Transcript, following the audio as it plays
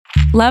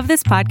Love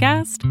this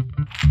podcast?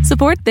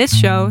 Support this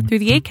show through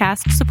the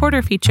Acast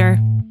supporter feature.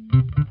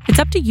 It's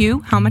up to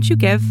you how much you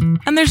give,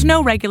 and there's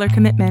no regular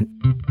commitment.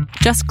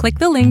 Just click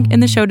the link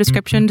in the show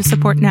description to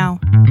support now.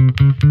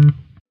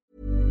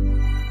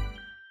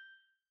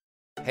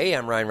 Hey,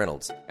 I'm Ryan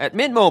Reynolds. At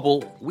Mint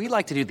Mobile, we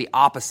like to do the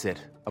opposite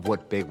of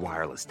what Big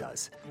Wireless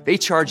does. They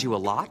charge you a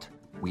lot,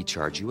 we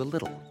charge you a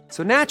little.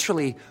 So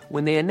naturally,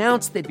 when they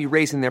announced they'd be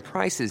raising their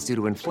prices due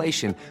to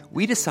inflation,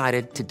 we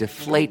decided to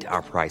deflate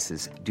our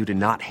prices due to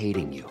not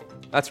hating you.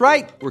 That's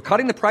right. We're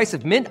cutting the price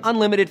of Mint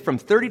Unlimited from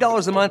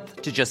 $30 a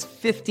month to just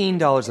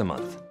 $15 a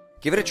month.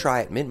 Give it a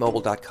try at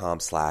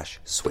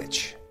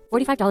mintmobile.com/switch.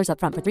 $45 up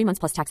front for 3 months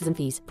plus taxes and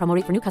fees. Promo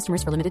rate for new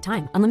customers for limited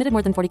time. Unlimited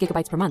more than 40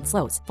 gigabytes per month.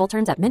 Slows full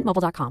terms at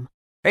mintmobile.com.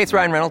 Hey, it's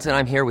Ryan Reynolds, and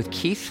I'm here with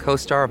Keith,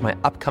 co-star of my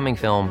upcoming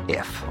film,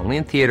 If, only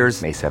in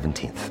theaters May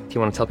 17th. Do you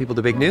want to tell people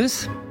the big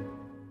news?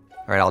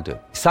 All right, I'll do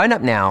it. Sign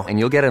up now and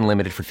you'll get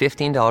unlimited for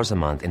 $15 a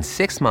month and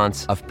 6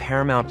 months of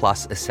Paramount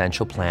Plus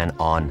Essential Plan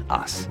on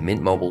us.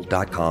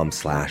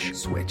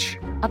 mintmobile.com/switch.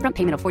 Upfront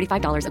payment of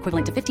 $45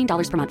 equivalent to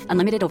 $15 per month.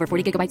 Unlimited over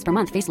 40 gigabytes per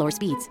month. Face lower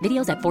speeds.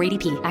 Videos at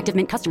 480p. Active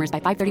Mint customers by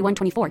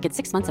 531.24 get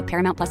 6 months of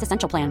Paramount Plus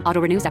Essential Plan. Auto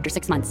renews after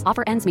 6 months.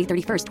 Offer ends May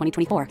 31st,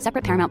 2024.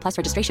 Separate Paramount Plus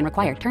registration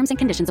required. Terms and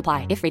conditions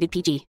apply if rated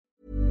PG.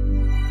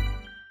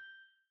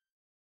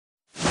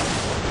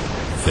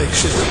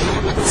 Fiction,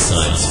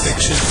 science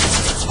fiction,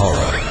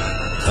 horror,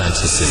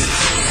 fantasy,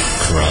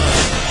 crime,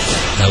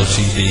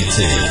 LGBT,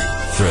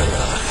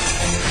 thriller.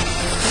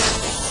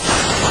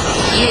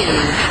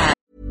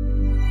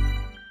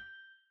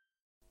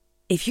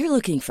 If you're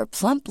looking for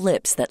plump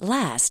lips that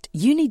last,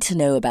 you need to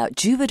know about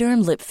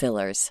Juvederm lip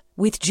fillers.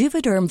 With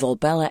Juvederm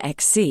Volbella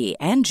XC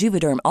and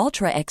Juvederm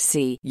Ultra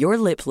XC, your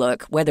lip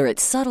look, whether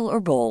it's subtle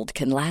or bold,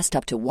 can last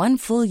up to 1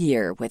 full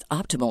year with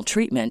optimal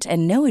treatment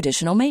and no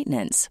additional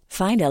maintenance.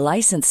 Find a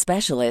licensed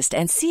specialist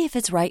and see if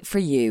it's right for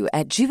you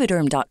at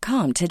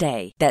Juvederm.com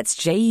today. That's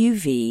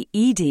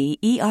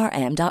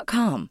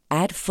JUVEDERM.com.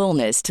 Add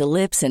fullness to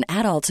lips in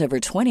adults over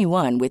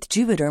 21 with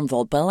Juvederm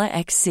Volbella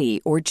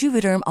XC or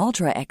Juvederm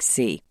Ultra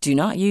XC. Do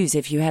not use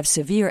if you have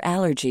severe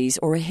allergies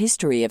or a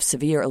history of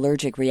severe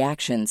allergic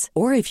reactions,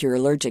 or if you're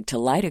allergic to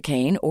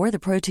lidocaine or the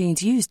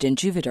proteins used in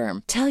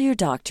Juvederm. Tell your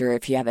doctor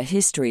if you have a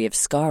history of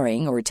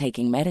scarring or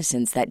taking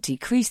medicines that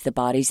decrease the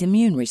body's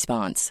immune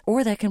response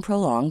or that can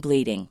prolong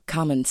bleeding.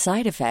 Common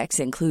side effects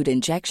include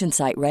injection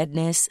site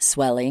redness,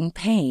 swelling,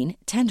 pain,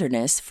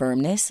 tenderness,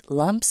 firmness,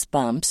 lumps,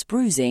 bumps,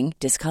 bruising,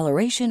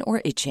 discoloration,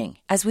 or itching.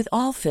 As with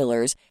all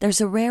fillers,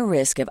 there's a rare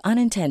risk of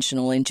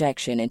unintentional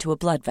injection into a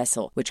blood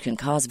vessel, which can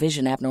cause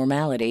vision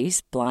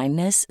abnormalities,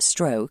 blindness,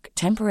 stroke,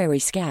 temporary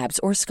scabs,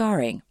 or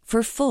scarring.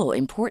 For full,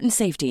 important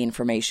safety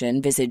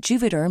information, visit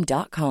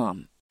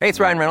Juvederm.com. Hey, it's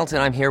Ryan Reynolds,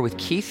 and I'm here with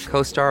Keith,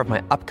 co-star of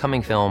my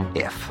upcoming film,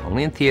 If,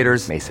 only in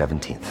theaters May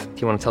 17th.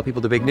 Do you want to tell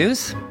people the big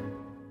news?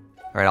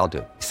 All right, I'll do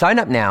it. Sign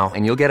up now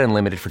and you'll get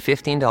unlimited for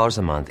 $15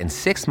 a month and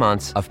 6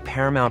 months of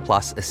Paramount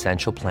Plus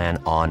Essential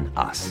Plan on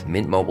us.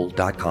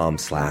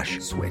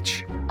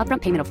 mintmobile.com/switch.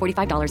 Upfront payment of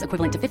 $45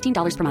 equivalent to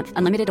 $15 per month.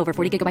 Unlimited over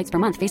 40 gigabytes per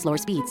month. Face lower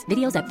speeds.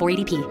 Videos at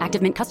 480p.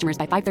 Active Mint customers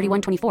by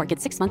 531.24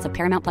 get 6 months of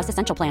Paramount Plus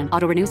Essential Plan.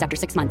 Auto renews after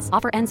 6 months.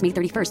 Offer ends May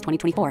 31st,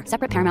 2024.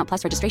 Separate Paramount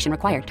Plus registration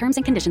required. Terms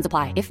and conditions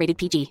apply if rated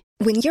PG.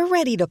 When you're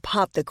ready to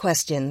pop the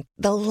question,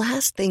 the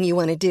last thing you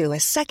want to do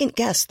is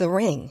second-guess the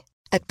ring.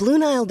 At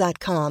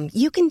BlueNile.com,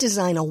 you can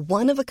design a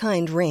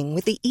one-of-a-kind ring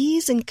with the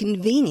ease and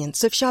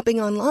convenience of shopping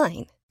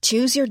online.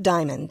 Choose your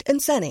diamond and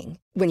setting.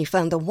 When you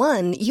find the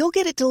one, you'll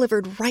get it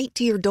delivered right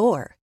to your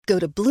door. Go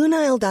to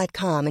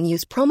BlueNile.com and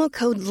use promo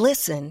code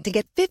LISTEN to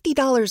get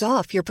 $50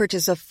 off your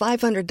purchase of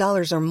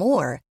 $500 or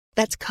more.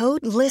 That's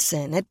code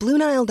LISTEN at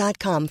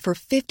BlueNile.com for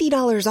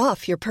 $50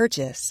 off your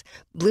purchase.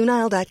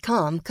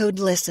 BlueNile.com, code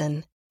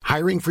LISTEN.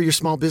 Hiring for your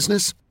small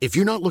business? If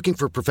you're not looking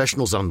for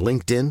professionals on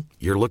LinkedIn,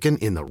 you're looking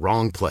in the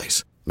wrong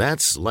place.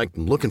 That's like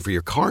looking for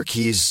your car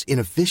keys in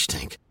a fish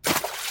tank.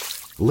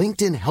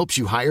 LinkedIn helps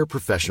you hire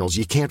professionals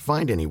you can't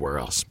find anywhere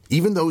else,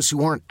 even those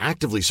who aren't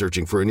actively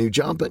searching for a new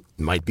job but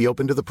might be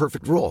open to the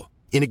perfect role.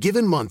 In a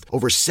given month,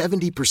 over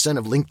 70%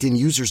 of LinkedIn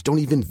users don't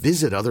even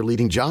visit other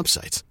leading job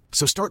sites.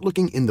 So start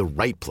looking in the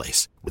right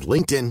place. With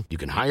LinkedIn, you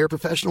can hire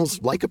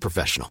professionals like a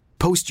professional.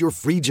 Post your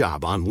free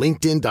job on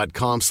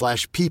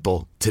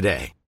linkedin.com/people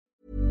today.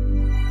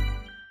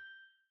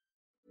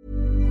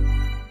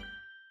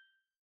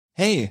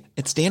 Hey,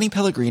 it's Danny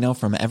Pellegrino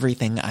from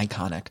Everything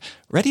Iconic.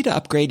 Ready to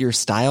upgrade your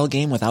style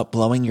game without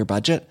blowing your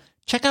budget?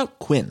 Check out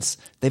Quince.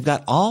 They've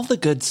got all the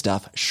good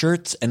stuff,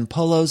 shirts and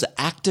polos,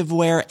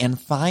 activewear, and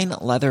fine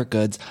leather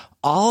goods,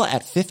 all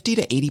at 50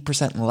 to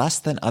 80% less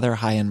than other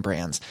high-end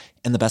brands.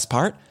 And the best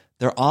part?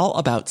 They're all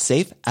about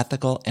safe,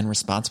 ethical, and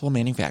responsible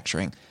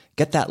manufacturing.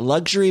 Get that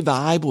luxury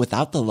vibe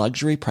without the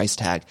luxury price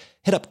tag.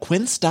 Hit up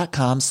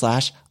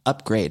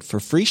quince.com/upgrade for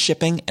free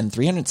shipping and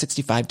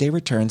 365-day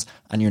returns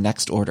on your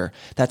next order.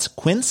 That's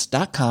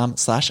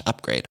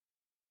quince.com/upgrade.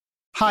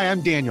 Hi,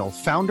 I'm Daniel,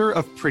 founder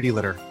of Pretty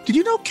Litter. Did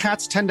you know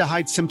cats tend to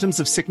hide symptoms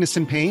of sickness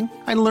and pain?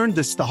 I learned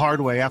this the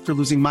hard way after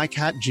losing my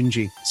cat,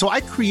 Gingy. So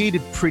I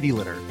created Pretty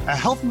Litter, a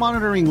health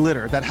monitoring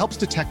litter that helps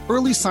detect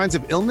early signs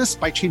of illness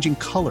by changing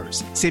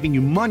colors, saving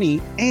you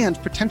money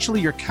and potentially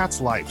your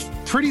cat's life.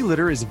 Pretty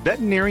Litter is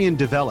veterinarian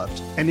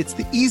developed, and it's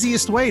the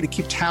easiest way to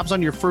keep tabs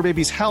on your fur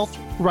baby's health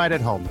right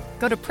at home.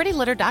 Go to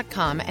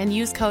prettylitter.com and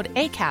use code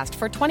ACAST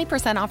for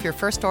 20% off your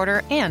first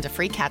order and a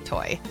free cat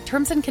toy.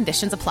 Terms and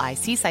conditions apply.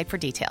 See site for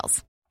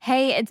details.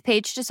 Hey, it's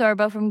Paige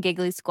DeSorbo from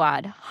Giggly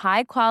Squad.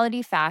 High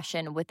quality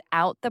fashion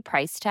without the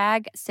price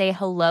tag. Say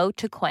hello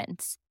to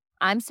Quince.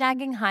 I'm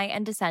snagging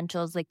high-end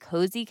essentials like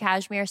cozy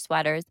cashmere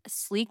sweaters,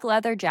 sleek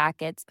leather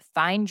jackets,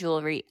 fine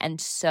jewelry,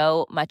 and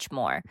so much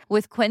more.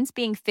 With Quince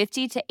being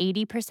 50 to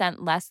 80%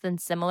 less than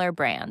similar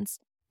brands.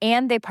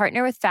 And they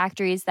partner with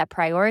factories that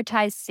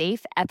prioritize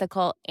safe,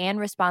 ethical, and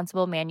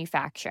responsible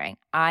manufacturing.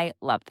 I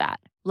love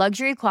that.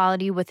 Luxury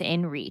quality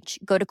within reach.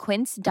 Go to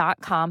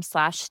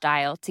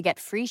quince.com/style to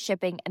get free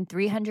shipping and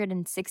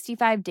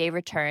 365-day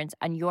returns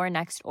on your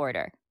next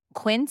order.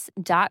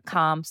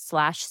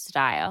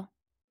 Quince.com/style.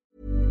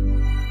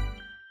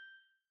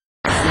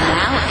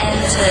 Now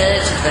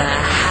entered the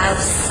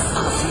House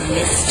of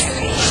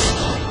Mystery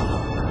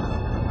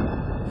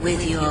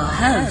with your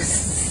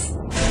hosts,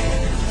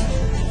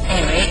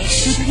 Eric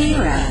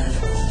Shapiro,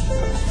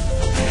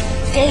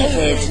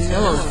 David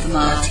North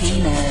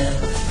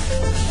Martino,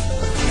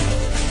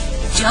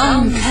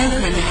 John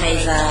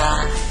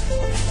Copenhaver,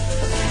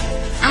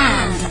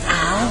 and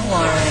Al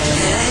Warren.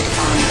 Heard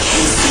on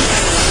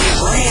KCAA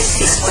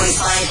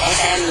 106.5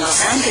 FM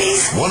Los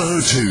Angeles,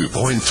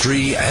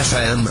 102.3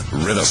 FM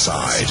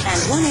Riverside,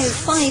 and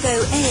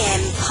 105.0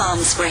 AM Palm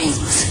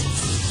Springs.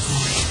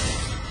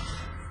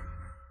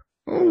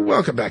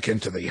 Welcome back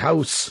into the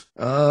House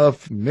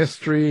of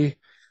Mystery.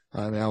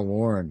 I'm Al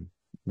Warren.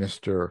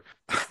 Mr.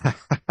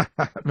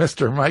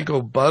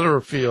 Michael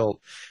Butterfield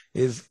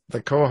is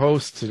the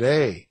co-host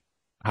today.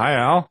 Hi,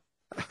 Al.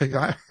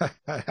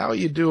 How are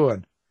you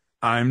doing?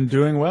 I'm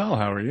doing well.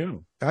 How are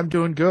you? I'm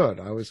doing good.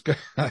 I was going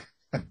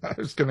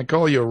to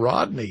call you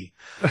Rodney.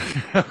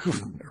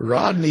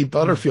 Rodney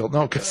Butterfield.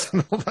 No, because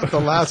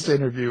the last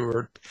interview we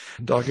were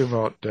talking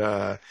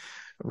about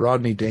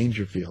Rodney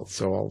Dangerfield.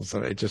 So all of a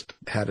sudden it just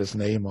had his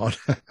name on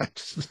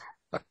it.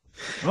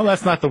 Well,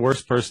 that's not the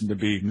worst person to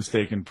be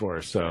mistaken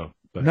for. So,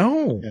 but,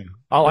 no, yeah.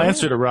 I'll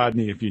answer to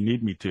Rodney if you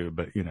need me to,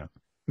 but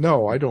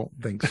No, I don't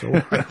think so.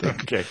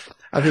 Okay.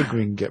 I think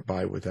we can get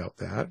by without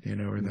that,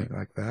 everything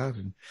like that.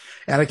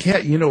 And I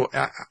can't,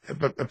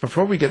 but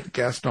before we get the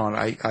guest on,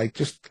 I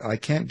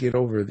can't get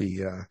over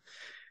the,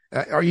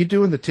 are you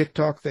doing the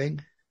TikTok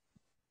thing?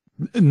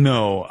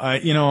 No,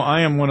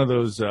 I am one of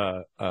those,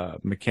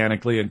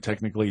 mechanically and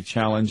technically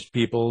challenged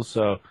people.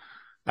 So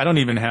I don't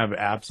even have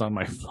apps on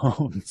my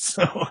phone.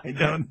 So I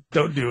don't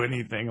do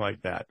anything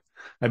like that.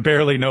 I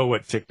barely know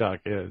what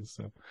TikTok is.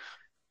 So.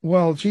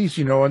 Well, geez,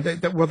 and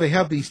they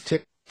have these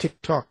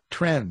TikTok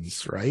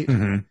trends, right?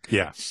 Mm-hmm.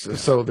 Yeah.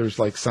 So there's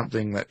like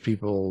something that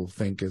people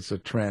think is a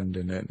trend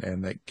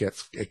and it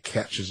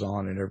catches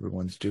on and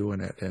everyone's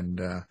doing it. And,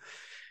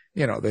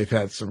 they've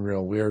had some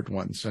real weird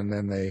ones. And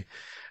then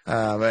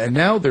and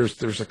now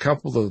there's a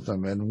couple of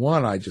them, and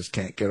one I just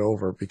can't get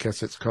over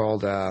because it's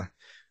called,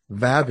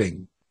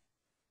 vabbing.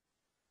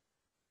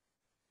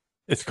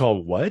 It's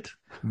called what?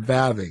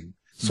 Vabbing.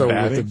 So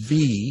vabbing? With a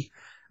V.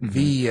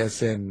 V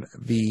as in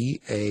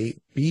VABBING.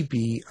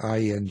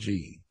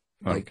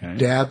 Like okay.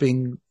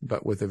 dabbing,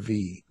 but with a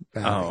V.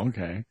 Vabbing. Oh,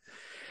 okay.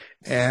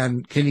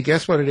 And can you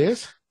guess what it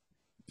is?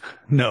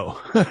 No.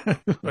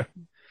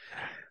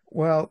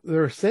 Well,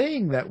 they're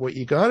saying that what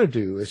you got to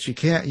do is you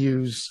can't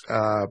use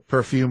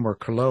perfume or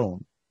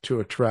cologne to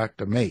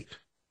attract a mate.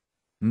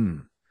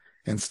 Mm.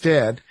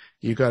 Instead,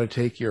 you got to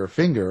take your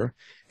finger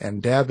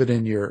and dab it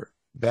in your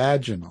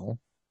vaginal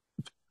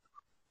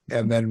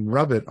and then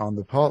rub it on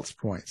the pulse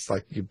points,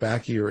 like your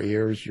back of your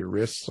ears, your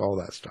wrists, all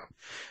that stuff.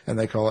 And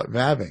they call it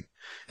vabbing.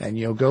 And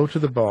you'll go to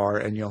the bar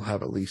and you'll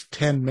have at least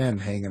 10 men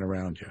hanging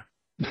around you.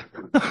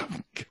 Oh,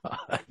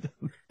 God.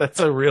 That's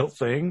a real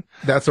thing?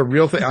 That's a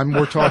real thing.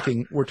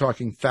 We're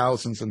talking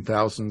thousands and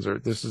thousands, or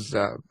this is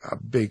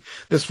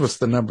this was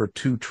the number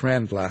 2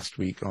 trend last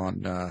week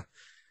on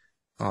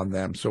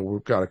them. So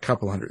we've got a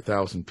couple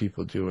 100,000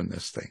 people doing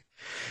this thing.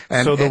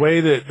 And so the way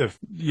that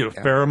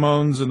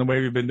pheromones and the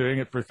way we've been doing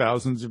it for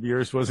thousands of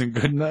years wasn't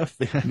good enough.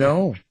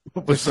 No,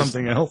 it was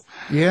something else.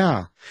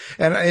 Yeah.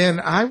 And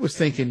I was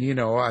thinking,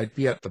 I'd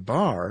be at the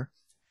bar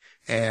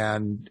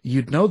and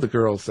you'd know the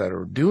girls that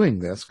are doing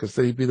this because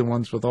they'd be the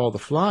ones with all the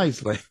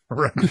flies laying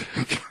around.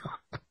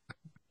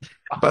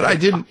 But I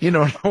didn't,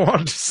 I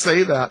wanted to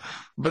say that,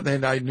 but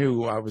then I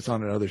knew I was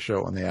on another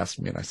show and they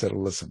asked me and I said,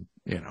 listen,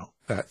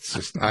 that's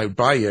just, I'd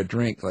buy you a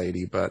drink,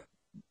 lady, but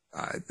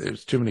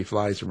there's too many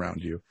flies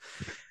around you.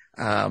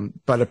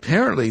 But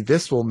apparently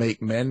this will make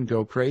men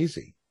go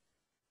crazy.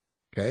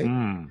 Okay.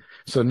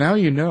 So now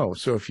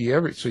So if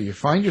you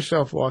find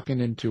yourself walking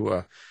into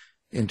a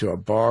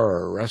bar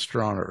or a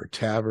restaurant or a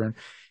tavern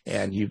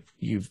and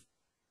you've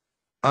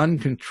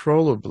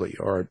uncontrollably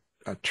or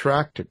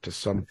attracted to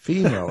some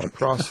female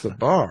across the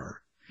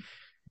bar.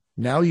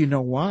 Now you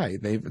know why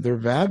they're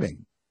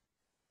vabbing.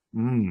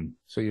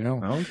 So you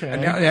know. Okay.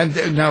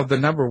 And now the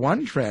number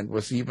one trend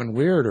was even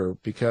weirder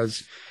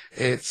because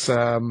it's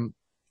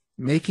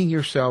making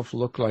yourself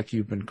look like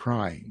you've been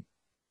crying.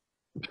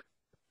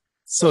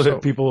 So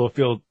that people will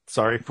feel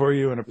sorry for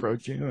you and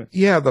approach you?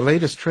 Yeah, the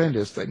latest trend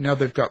is that now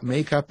they've got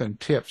makeup and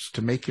tips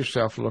to make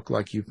yourself look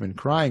like you've been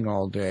crying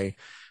all day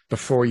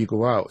before you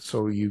go out.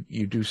 So you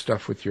do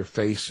stuff with your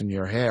face and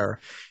your hair,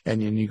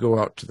 and then you go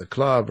out to the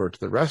club or to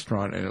the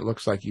restaurant, and it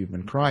looks like you've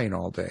been crying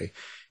all day.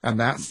 And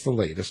that's the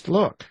latest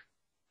look.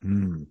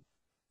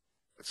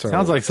 So,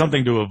 sounds like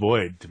something to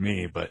avoid to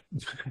me, but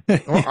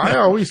well, I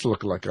always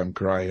look like I'm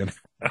crying.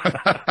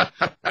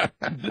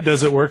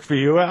 Does it work for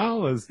you,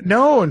 Al?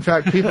 No, in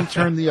fact, people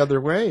turn the other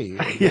way.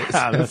 Yeah,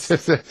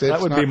 that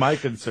would be my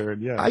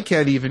concern. Yeah, I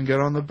can't even get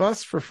on the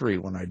bus for free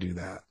when I do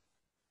that.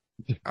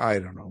 I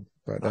don't know,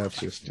 but that's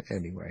just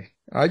anyway.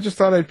 I just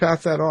thought I'd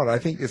pass that on. I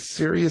think it's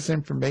serious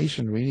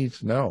information we need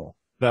to know.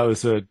 That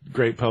was a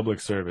great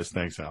public service.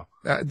 Thanks, Al.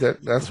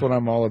 That's what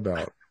I'm all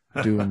about.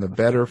 Doing the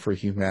better for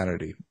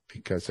humanity,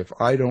 because if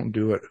I don't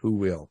do it, who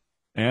will?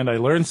 And I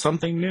learned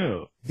something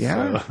new.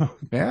 Yeah. So.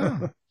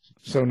 Yeah.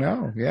 So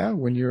now,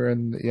 when you're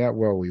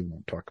well, we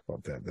won't talk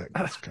about that.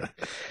 That's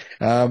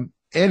good.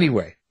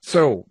 Anyway,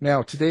 so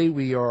now today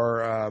we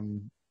are, I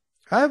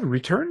have a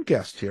return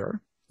guest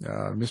here,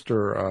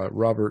 Mr.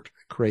 Robert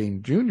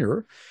Crane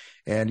Jr.,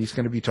 and he's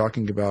going to be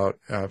talking about,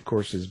 of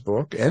course, his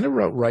book and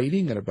about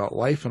writing and about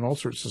life and all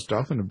sorts of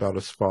stuff and about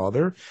his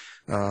father.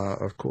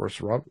 Of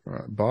course,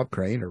 Bob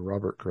Crane or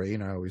Robert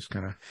Crane. I always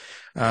kind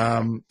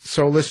of,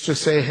 so let's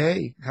just say,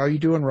 hey, how you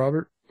doing,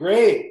 Robert?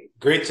 Great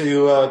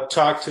to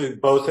talk to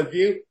both of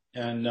you.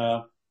 And,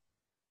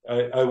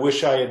 I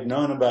wish I had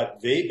known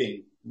about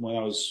vaping when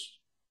I was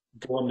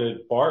going to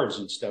bars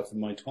and stuff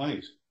in my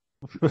 20s.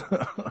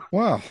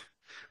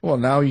 Well,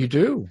 now you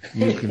do.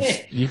 You can.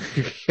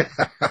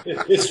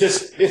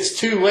 It's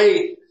too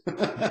late.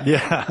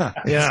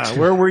 Yeah.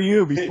 Where were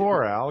you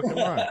before, Al? Come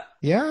on.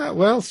 Yeah.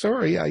 Well,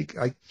 sorry. I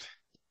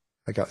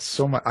got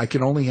so much. I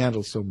can only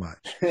handle so much.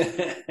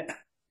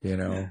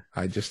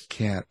 I just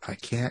can't. I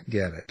can't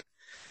get it.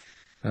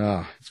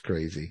 It's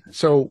crazy.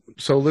 So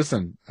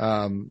listen.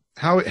 How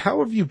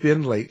have you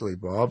been lately,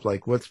 Bob?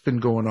 Like, what's been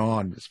going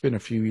on? It's been a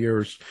few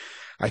years.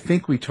 I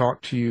think we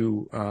talked to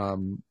you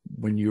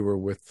when you were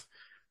with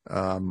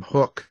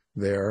Hook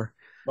there.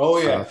 Oh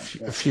yeah,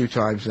 a few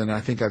times, and I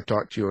think I've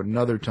talked to you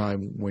another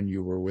time when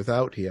you were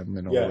without him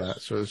and all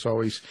that. So it's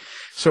always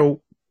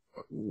so.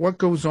 What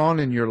goes on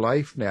in your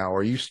life now?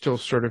 Are you still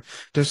sort of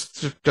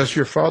does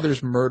your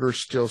father's murder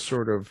still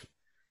sort of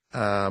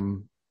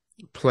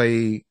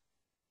play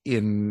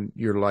in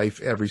your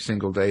life every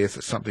single day? Is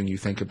it something you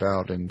think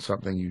about and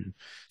something you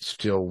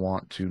still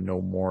want to know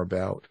more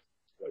about?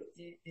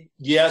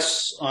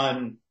 Yes,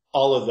 on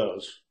all of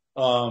those.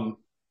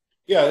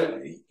 Yeah,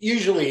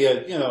 usually,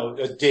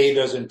 a day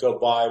doesn't go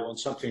by when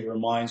something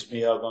reminds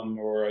me of him,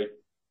 or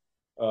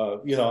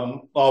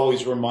I'm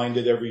always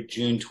reminded every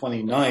June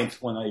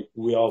 29th when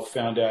we all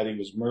found out he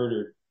was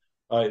murdered.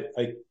 And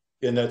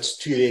that's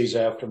 2 days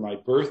after my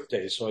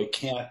birthday, so I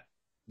can't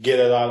get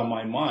it out of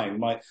my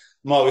mind.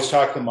 I'm always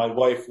talking to my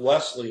wife,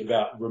 Leslie,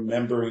 about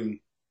remembering,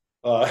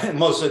 and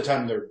most of the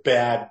time they're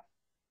bad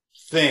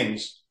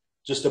things,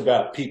 just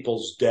about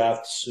people's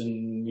deaths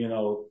and,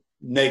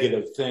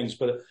 negative things.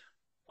 But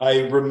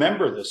I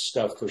remember this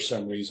stuff for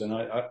some reason.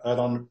 I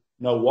don't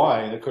know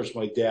why. And of course,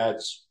 my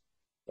dad's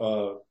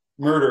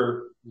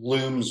murder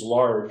looms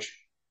large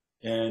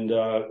and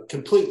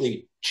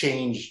completely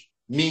changed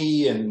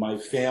me and my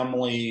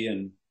family.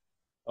 And,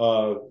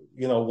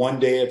 one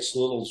day it's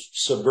little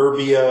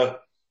suburbia,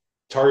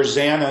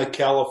 Tarzana,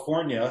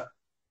 California,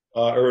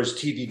 or as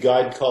TV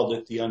Guide called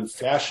it, the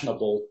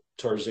unfashionable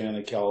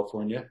Tarzana,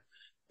 California.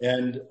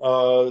 And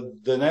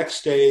the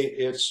next day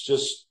it's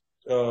just...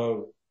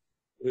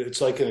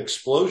 it's like an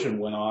explosion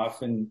went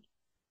off and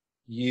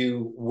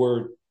you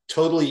were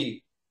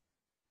totally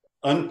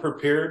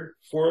unprepared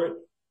for it,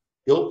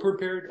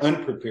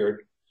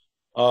 unprepared,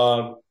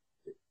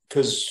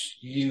 because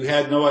you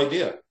had no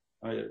idea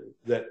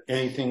that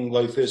anything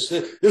like this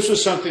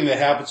was something that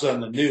happens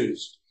on the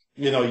news.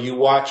 You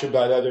watch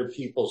about other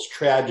people's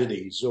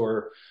tragedies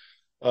or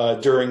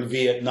during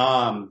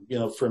Vietnam,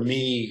 for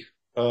me,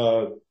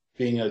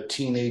 being a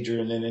teenager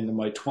and then into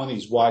my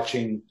 20s,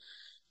 watching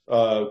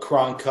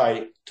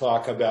Cronkite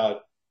talk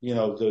about,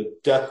 the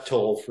death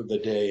toll for the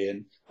day.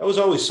 And that was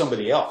always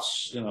somebody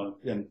else,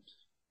 and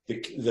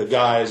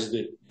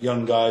the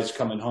young guys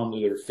coming home to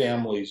their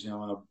families, in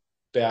a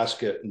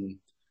basket. And,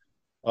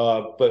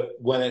 but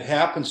when it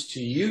happens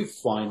to you,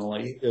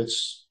 finally,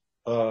 it's,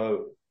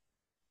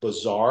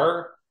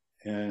 bizarre.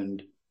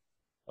 And,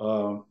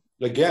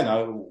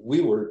 again,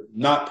 we were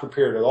not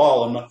prepared at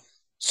all. And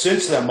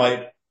since then,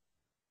 of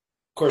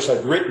course,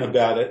 I've written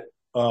about it.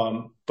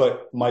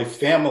 But my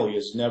family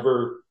has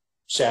never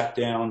sat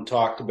down,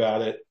 talked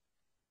about it.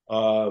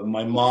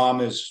 My mom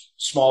is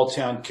small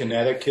town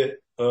Connecticut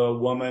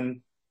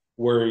woman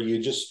where you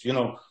just,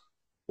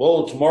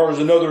 well, tomorrow's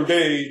another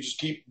day. Just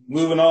keep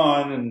moving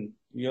on and,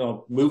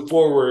 move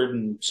forward.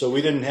 And so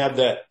we didn't have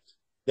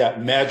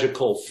that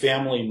magical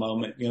family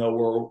moment, where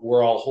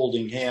we're all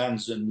holding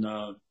hands and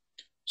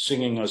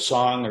singing a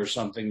song or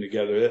something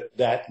together.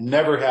 That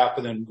never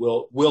happened and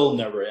will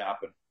never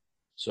happen.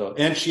 So,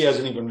 and she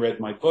hasn't even read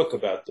my book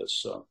about this.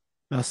 So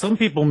now, some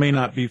people may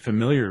not be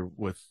familiar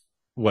with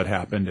what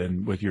happened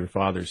and with your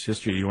father's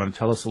history. You want to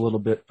tell us a little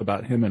bit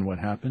about him and what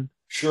happened?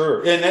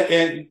 Sure.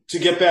 And to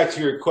get back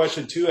to your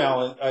question too,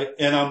 Alan,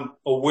 I'm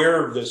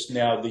aware of this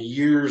now. The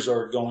years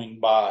are going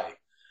by,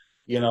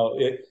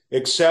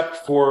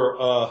 except for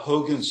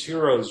Hogan's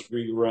Heroes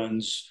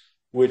reruns,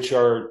 which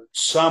are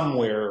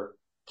somewhere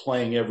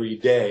playing every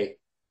day.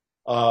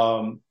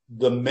 The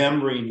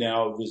memory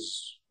now of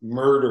this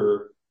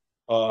murder,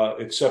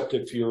 except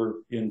if you're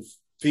in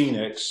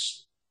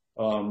Phoenix,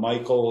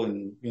 Michael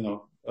and,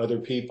 other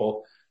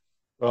people,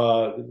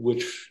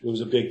 which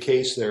was a big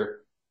case there.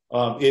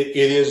 It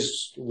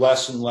is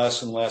less and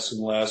less and less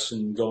and less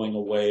and going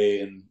away.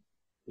 And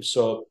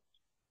so,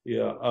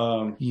 yeah.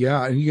 And,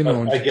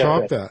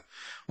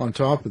 on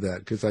top of that,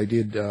 because I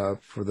did,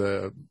 for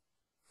the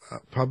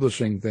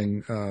publishing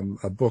thing,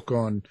 a book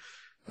on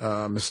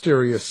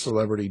mysterious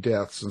celebrity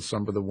deaths and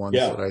some of the ones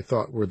that I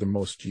thought were the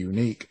most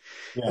unique.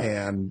 Yeah.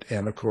 And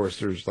of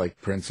course there's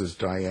like Princess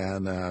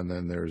Diana, and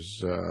then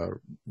there's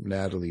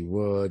Natalie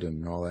Wood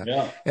and all that.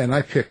 Yeah. And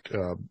I picked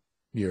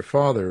your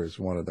father as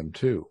one of them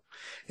too.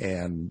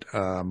 And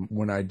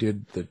when I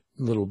did the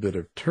little bit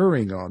of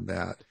touring on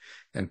that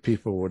and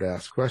people would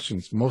ask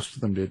questions, most of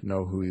them didn't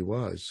know who he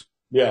was.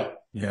 Yeah.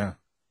 Yeah.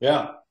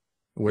 Yeah.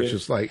 Which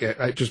is like,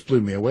 it just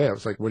blew me away. I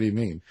was like, what do you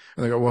mean?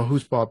 And they go, well,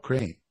 who's Bob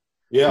Crane?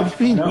 Yeah. What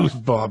do you mean, who's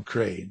Bob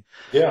Crane?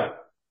 Yeah.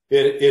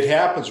 It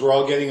happens. We're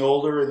all getting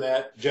older in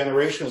that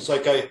generation. It's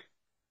like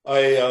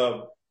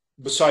I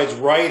besides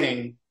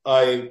writing,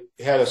 I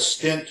had a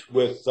stint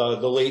with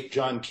the late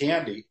John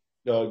Candy,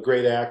 a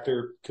great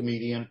actor,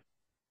 comedian.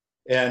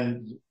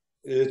 And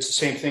it's the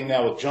same thing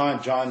now with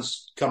John.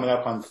 John's coming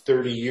up on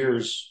 30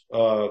 years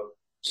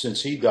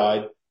since he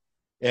died.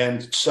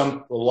 And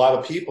a lot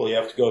of people, you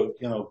have to go,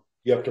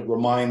 you have to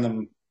remind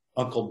them,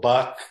 Uncle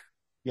Buck,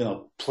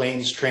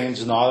 planes,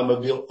 trains, and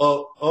automobile.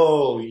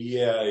 Oh,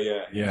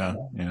 yeah. Yeah.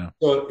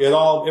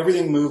 So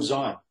everything moves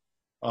on.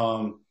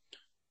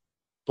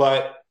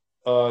 But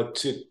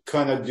to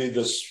kind of do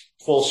this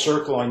full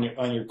circle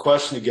on your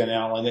question again,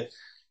 Alan,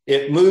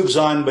 it moves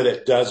on, but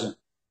it doesn't.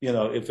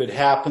 If it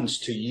happens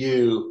to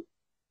you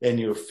and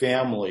your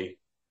family,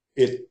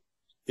 it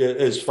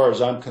as far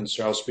as I'm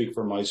concerned, I'll speak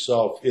for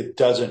myself, it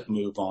doesn't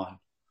move on.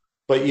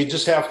 But you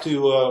just have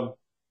to,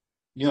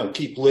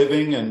 keep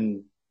living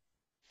and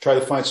try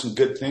to find some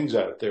good things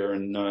out there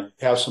and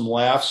have some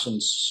laughs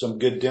and some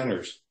good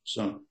dinners.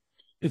 So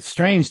it's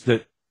strange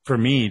that for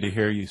me to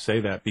hear you say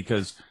that,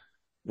 because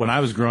when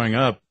I was growing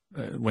up,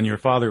 when your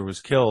father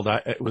was killed,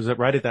 it was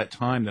right at that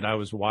time that I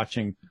was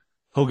watching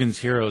Hogan's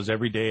Heroes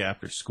every day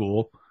after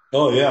school.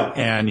 Oh, yeah.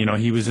 And,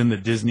 he was in the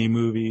Disney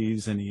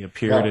movies and he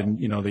appeared in,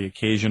 the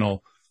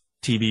occasional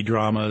TV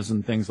dramas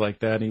and things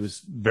like that. He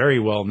was very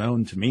well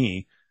known to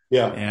me.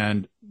 Yeah.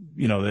 And,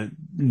 the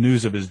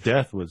news of his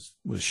death was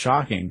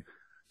shocking.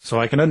 So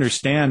I can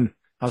understand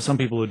how some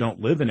people who don't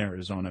live in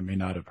Arizona may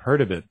not have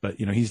heard of it, but,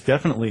 he's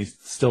definitely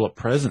still a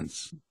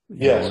presence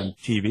on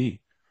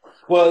TV.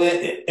 Well,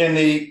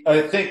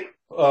 I think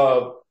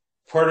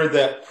part of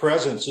that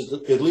presence,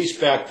 at least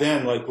back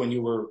then, like when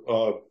you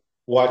were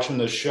watching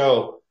the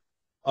show,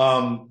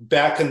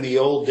 back in the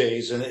old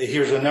days, and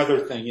here's another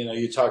thing,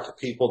 you talk to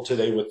people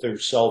today with their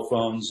cell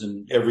phones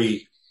and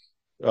every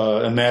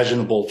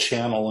imaginable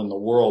channel in the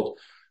world.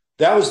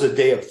 That was the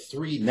day of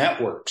 3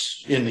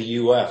 networks in the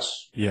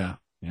U.S. Yeah.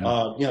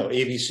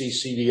 ABC,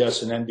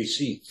 CBS, and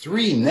NBC.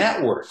 3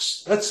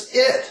 networks. That's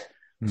it.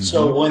 Mm-hmm.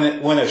 So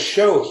when a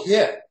show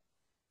hit,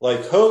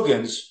 like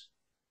Hogan's,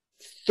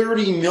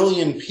 30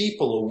 million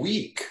people a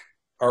week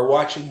are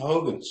watching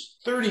Hogan's.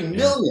 30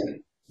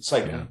 million. It's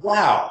like,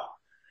 wow.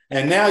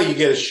 And now you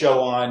get a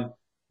show on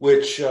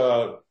which,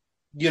 trying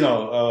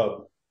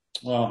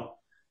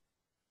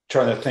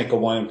to think of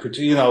one in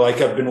particular,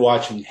 like I've been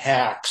watching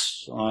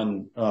Hacks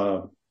on,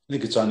 I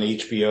think it's on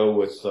HBO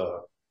with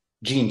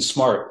Gene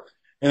Smart,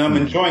 and I'm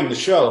enjoying the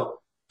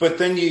show. But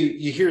then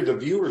you hear the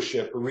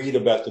viewership, or read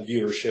about the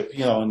viewership,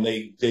 and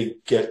they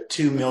get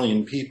 2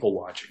 million people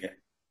watching it.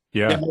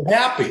 Yeah. And they're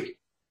happy.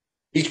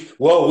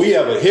 Well, we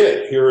have a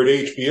hit here at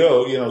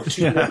HBO,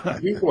 2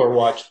 million people are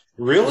watching.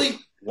 Really?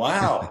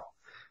 Wow.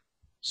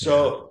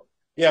 So,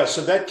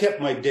 so that kept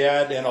my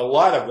dad and a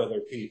lot of other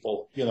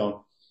people,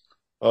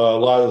 a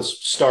lot of the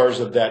stars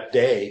of that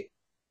day,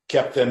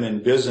 kept them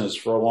in business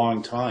for a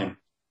long time.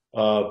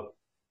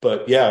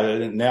 But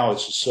now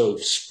it's just so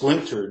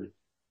splintered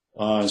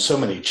on so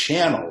many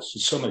channels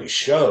and so many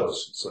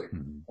shows. It's like,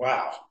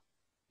 wow.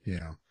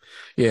 Yeah.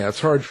 Yeah, it's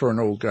hard for an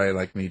old guy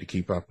like me to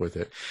keep up with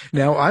it.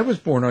 Now, I was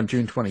born on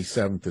June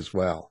 27th as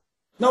well.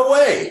 No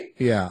way.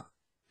 Yeah.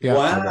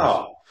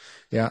 Wow.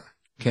 Yeah.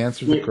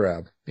 Cancer's a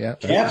crab. Yeah.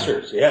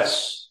 Cancers,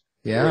 yes.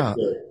 Yeah.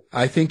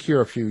 I think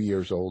you're a few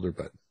years older,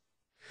 but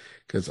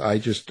because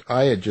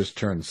I had just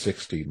turned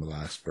 60 my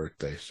last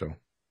birthday, so.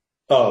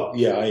 Oh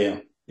yeah, I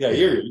am. Yeah,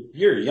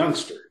 you're a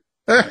youngster.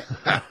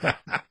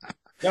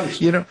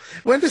 You know,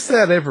 when does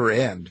that ever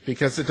end?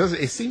 Because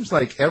it seems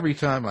like every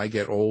time I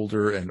get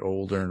older and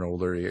older and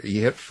older,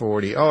 you hit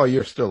 40, oh,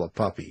 you're still a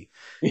puppy.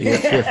 You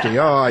hit 50,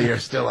 oh, you're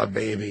still a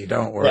baby.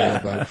 Don't worry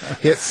about it.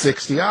 Hit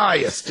 60, oh,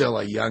 you're still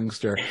a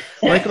youngster.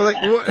 Like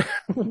what,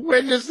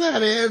 when does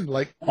that end?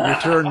 Like you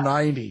turn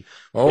 90.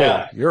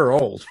 Oh, you're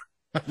old.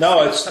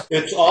 No,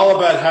 it's all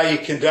about how you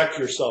conduct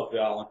yourself,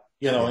 Alan.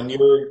 You know, and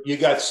you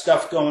got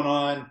stuff going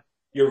on.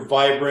 You're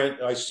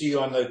vibrant. I see you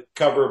on the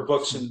cover of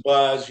Books and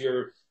Buzz.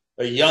 You're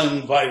a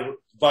young,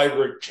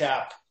 vibrant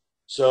chap.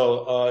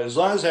 So as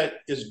long as that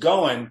is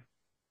going,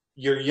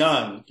 you're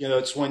young. You know,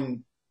 it's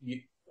when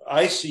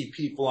I see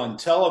people on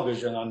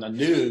television, on the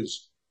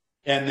news,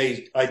 and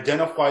they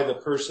identify the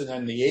person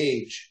and the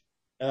age.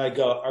 And I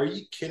go, are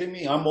you kidding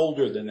me? I'm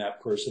older than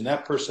that person.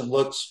 That person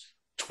looks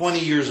 20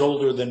 years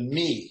older than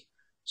me.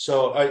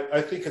 So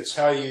I think it's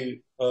how you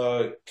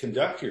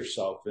conduct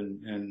yourself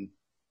and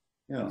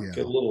you know,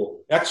 get a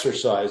little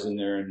exercise in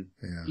there and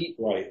eat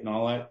right and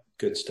all that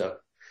good stuff.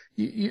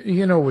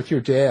 You know, with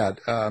your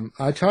dad,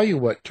 I tell you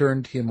what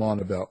turned him on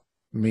about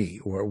me,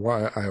 or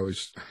why I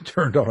was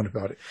turned on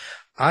about it.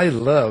 I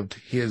loved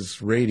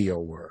his radio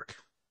work.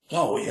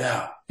 Oh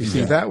yeah. You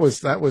see, that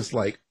was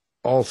like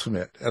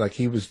ultimate. Like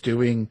he was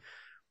doing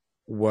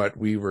what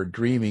we were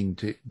dreaming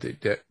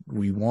that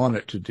we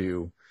wanted to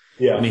do.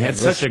 Yeah. And he had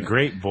such a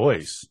great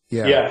voice.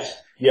 Yeah.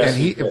 Yes.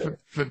 And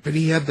but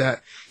he had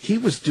that, he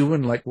was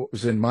doing like what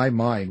was in my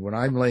mind when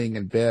I'm laying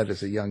in bed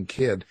as a young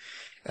kid.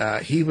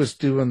 He was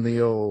doing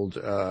the old,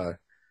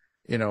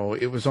 you know,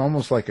 it was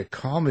almost like a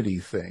comedy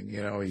thing.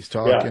 You know, he's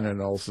talking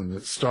and all of a sudden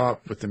it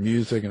stopped with the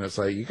music and it's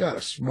like, you got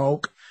to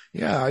smoke.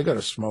 Yeah, I got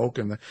to smoke.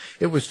 And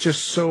it was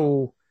just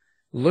so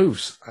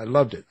loose. I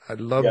loved it. I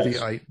loved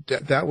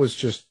that was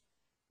just,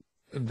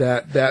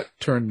 that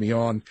turned me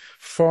on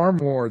far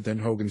more than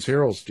Hogan's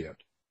Heroes did.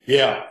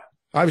 Yeah.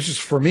 I was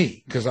just for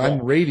me, because I'm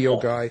a radio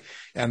guy,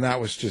 and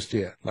that was just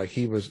it. Like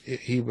he was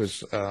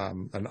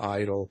an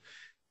idol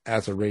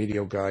as a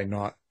radio guy,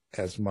 not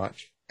as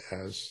much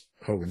as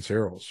Hogan's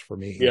Heroes for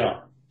me.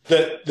 Yeah.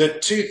 The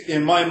two,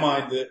 in my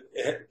mind,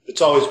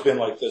 it's always been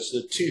like this.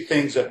 The two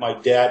things that my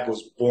dad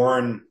was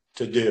born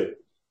to do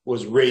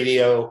was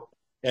radio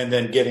and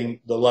then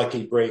getting the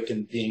lucky break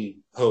and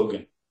being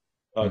Hogan,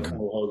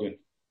 Colonel Hogan.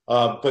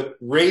 But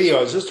radio,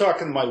 I was just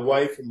talking to my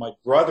wife and my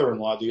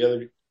brother-in-law the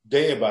other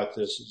day about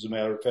this, as a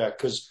matter of fact,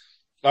 because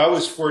I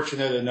was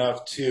fortunate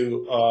enough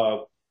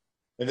to,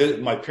 and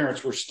then my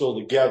parents were still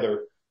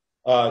together,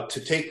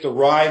 to take the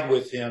ride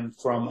with him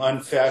from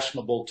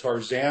unfashionable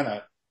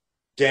Tarzana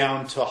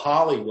down to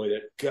Hollywood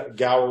at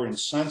Gower and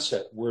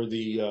Sunset, where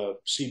the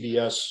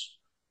CBS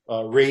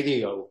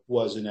radio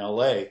was in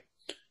L.A.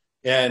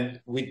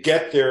 And we'd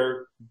get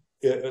there.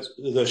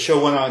 The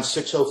show went on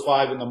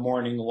 6:05 in the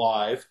morning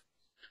live.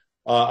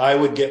 I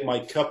would get my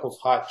cup of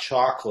hot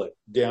chocolate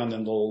down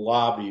in the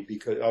lobby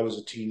because I was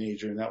a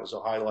teenager and that was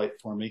a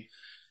highlight for me.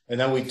 And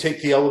then we'd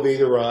take the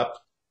elevator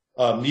up.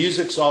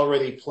 Music's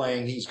already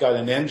playing. He's got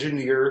an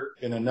engineer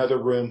in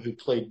another room who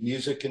played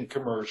music and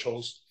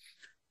commercials.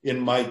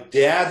 In my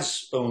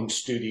dad's own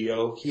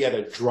studio, he had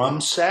a drum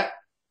set.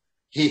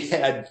 He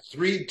had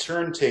 3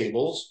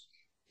 turntables.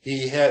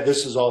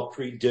 This is all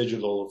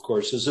pre-digital, of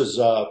course. This is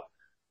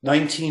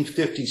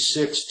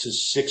 1956 to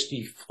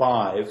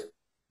 65.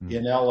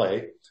 In LA.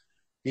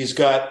 He's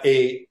got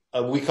we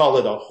call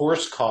it a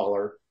horse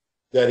collar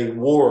that he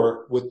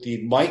wore with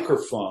the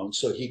microphone,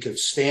 so he could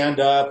stand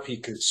up, he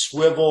could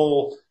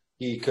swivel,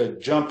 he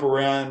could jump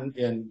around,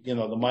 and you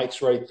know the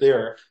mic's right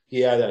there. He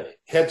had a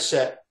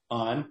headset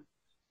on,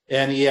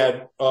 and he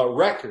had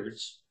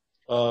records,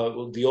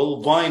 the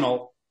old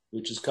vinyl,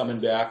 which is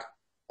coming back,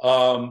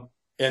 and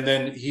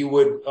then he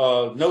would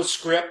no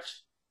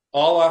script,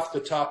 all off the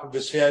top of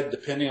his head,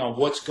 depending on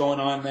what's going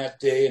on that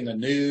day in the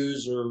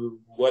news or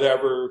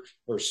whatever,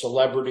 or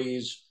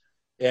celebrities.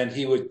 And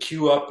he would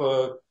queue up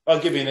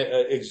I'll give you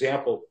an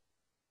example.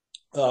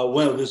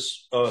 One of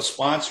his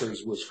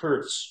sponsors was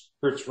Hertz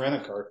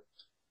Rent-A-Car.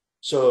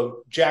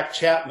 So Jack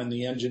Chapman,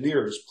 the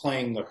engineer, is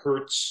playing the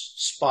Hertz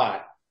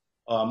spot.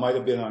 Might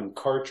have been on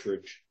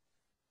cartridge.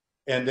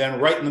 And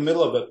then right in the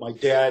middle of it, my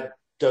dad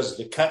does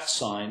the cut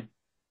sign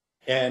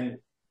and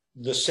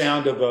the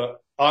sound of a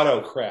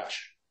auto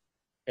crash.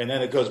 And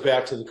then it goes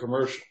back to the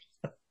commercial.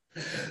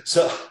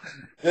 So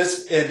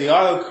and the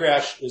auto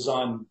crash is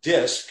on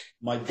disc.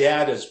 My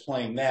dad is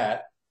playing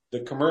that.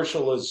 The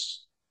commercial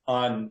is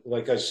on,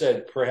 like I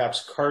said,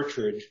 perhaps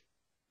cartridge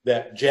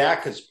that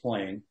Jack is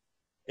playing.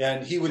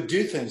 And he would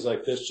do things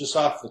like this just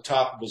off the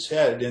top of his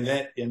head. And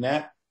that, in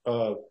that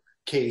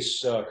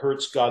case,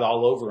 Hertz got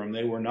all over him.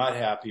 They were not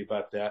happy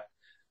about that.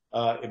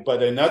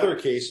 But in other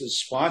cases,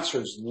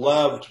 sponsors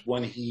loved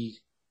when he,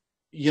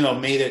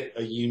 made it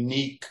a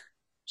unique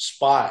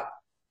spot.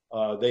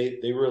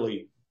 They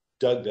really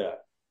dug that.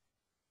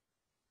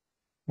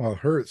 Well, it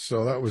hurts.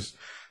 So that was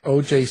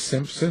O.J.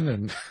 Simpson,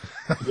 and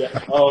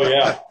yeah. Oh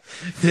yeah,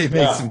 they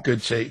made some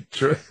good choice.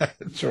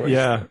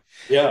 Yeah.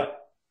 Yeah.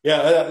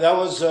 Yeah.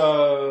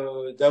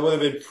 That would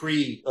have been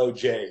pre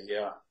OJ.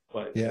 Yeah.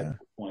 But Yeah. at that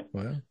point.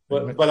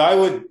 Well, But I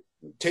would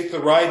take the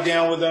ride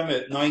down with them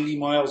at 90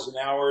 miles an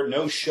hour.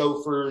 No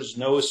chauffeurs,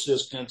 no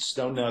assistants,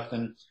 no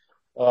nothing.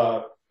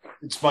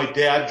 It's my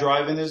dad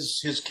driving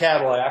his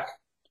Cadillac,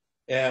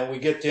 and we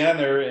get down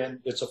there, and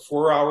it's a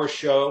 4-hour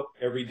show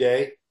every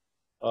day,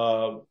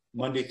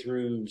 Monday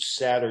through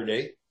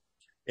Saturday.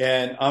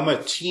 And I'm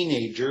a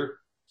teenager.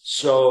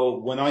 So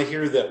when I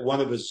hear that one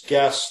of his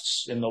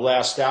guests in the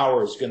last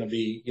hour is going to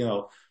be,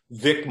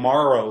 Vic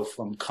Morrow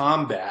from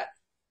Combat,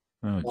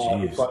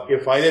 geez. but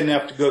if I didn't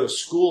have to go to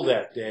school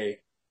that day,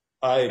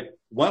 I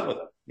went with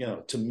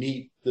him, to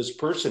meet this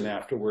person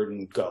afterward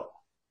and go,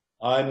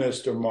 "Hi,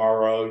 Mr.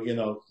 Morrow,"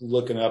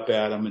 looking up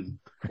at him and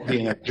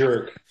being a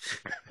jerk.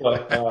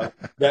 But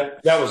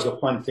that was a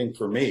fun thing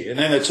for me. And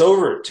then it's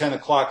over at 10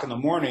 o'clock in the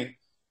morning,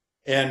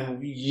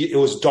 and it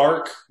was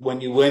dark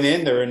when you went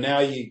in there, and now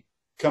you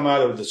come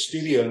out of the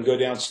studio and go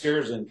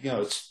downstairs, and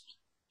it's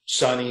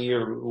sunny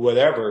or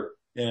whatever,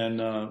 and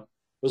it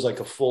was like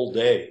a full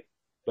day.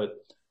 But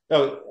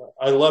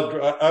I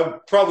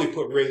would probably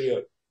put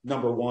Radio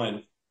number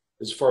one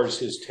as far as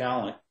his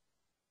talent,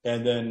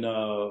 and then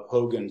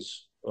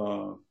Hogan's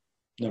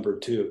number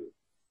two.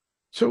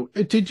 So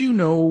did you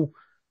know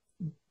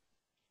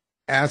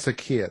as a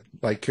kid,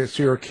 like, 'cause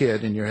you're a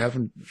kid and you're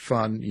having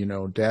fun,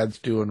 dad's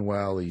doing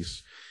well,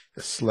 he's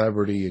a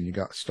celebrity and you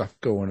got stuff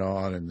going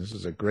on and this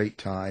is a great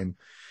time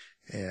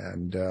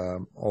and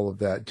all of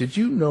that. Did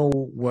you know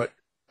what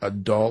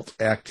adult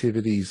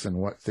activities and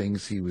what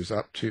things he was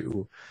up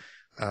to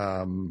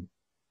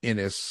in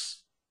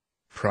his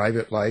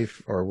private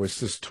life, or was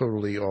this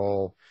totally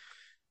all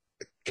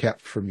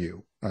kept from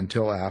you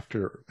until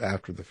after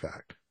the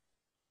fact?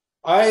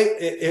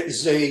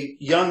 As a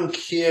young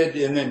kid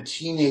and then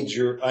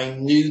teenager, I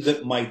knew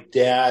that my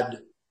dad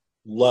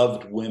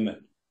loved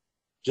women,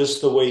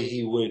 just the way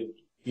he would,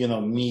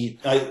 meet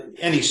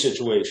any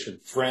situation,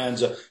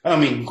 friends. I don't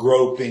mean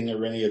groping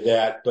or any of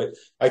that, but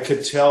I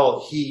could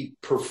tell he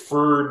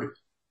preferred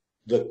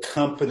the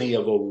company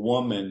of a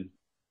woman,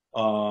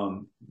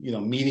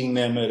 meeting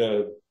them at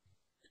a,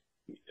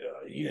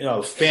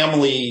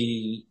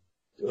 family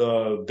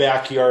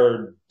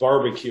backyard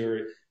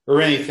barbecue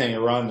or anything,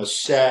 or on the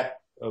set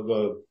of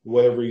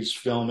whatever he's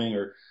filming,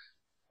 or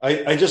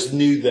I just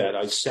knew that.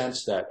 I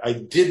sensed that. I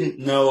didn't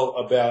know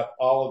about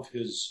all of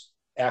his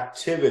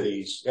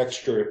activities,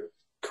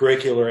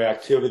 extracurricular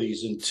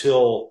activities,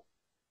 until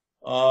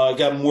I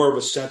got more of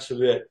a sense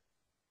of it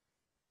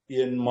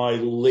in my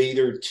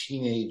later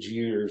teenage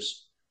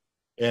years.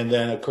 And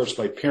then, of course,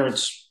 my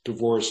parents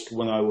divorced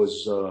when I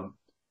was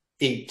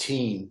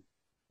 18,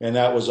 and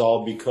that was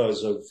all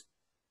because of,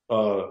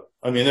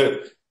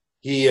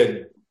 he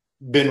had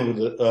been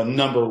with a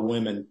number of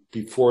women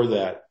before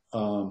that.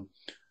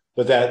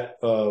 But that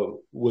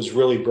was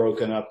really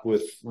broken up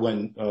with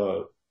when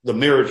the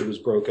marriage was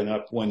broken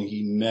up when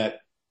he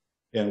met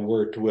and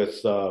worked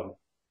with the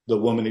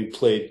woman who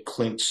played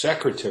Clint's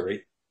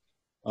secretary,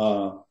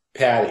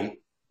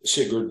 Patty,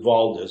 Sigrid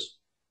Valdez.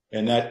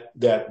 And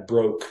that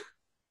broke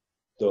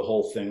the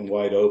whole thing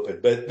wide open.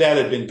 But that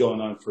had been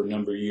going on for a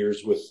number of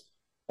years with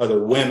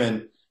other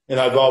women. And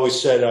I've always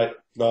said I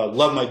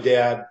love my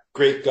dad,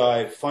 great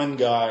guy, fun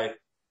guy, a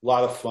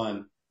lot of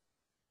fun.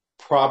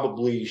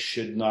 Probably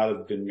should not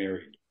have been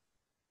married.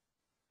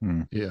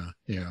 Yeah.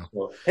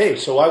 Well,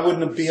 so I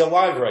wouldn't be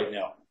alive right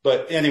now.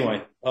 But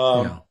anyway,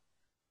 and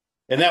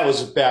that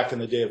was back in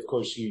the day. Of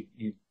course,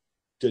 you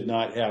did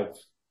not have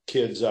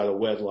kids out of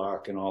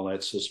wedlock and all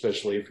that, so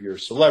especially if you're a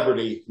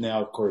celebrity.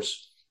 Now, of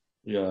course,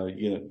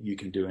 you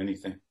can do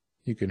anything.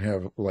 You can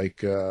have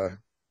like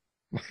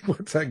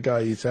what's that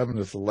guy? He's having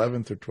his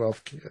 11th or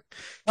 12th kid.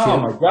 Oh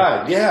my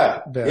God!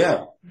 Yeah,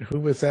 yeah. Who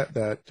was that?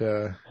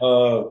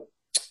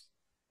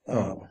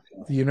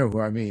 You know who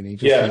I mean.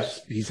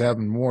 He's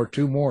having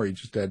two more. He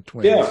just had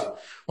twins. Yeah.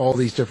 All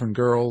these different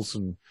girls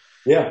and.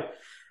 Yeah.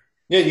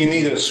 You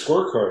needed a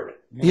scorecard.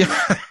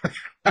 Yeah.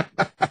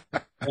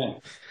 Yeah.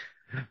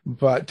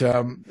 But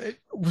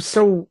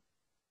so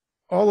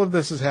all of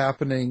this is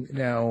happening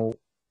now.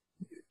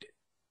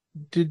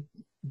 Did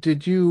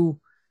you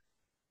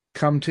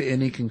come to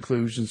any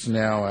conclusions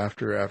now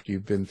after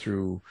you've been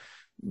through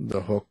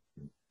The Hook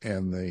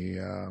and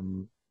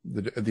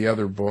the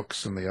other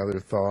books and the other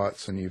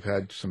thoughts, and you've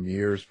had some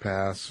years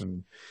pass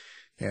and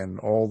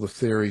all the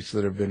theories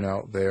that have been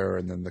out there,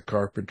 and then the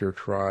Carpenter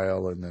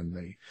trial, and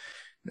then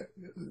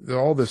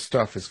all this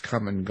stuff has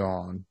come and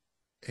gone,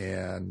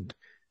 and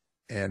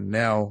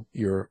now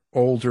you're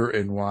older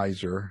and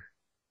wiser,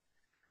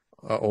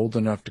 old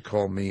enough to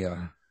call me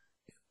a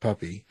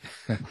puppy.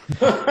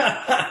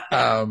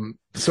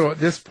 So at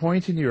this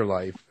point in your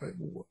life,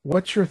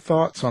 what's your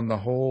thoughts on the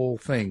whole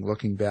thing,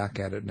 looking back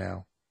at it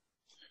now?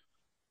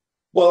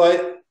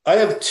 Well, I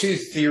have two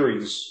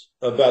theories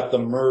about the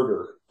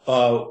murder.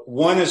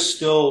 One is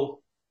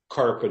still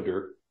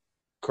Carpenter.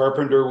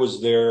 Carpenter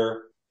was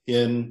there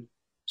in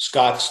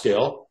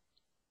Scottsdale,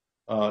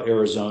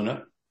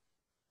 Arizona.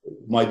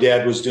 My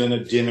dad was doing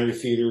a dinner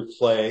theater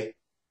play.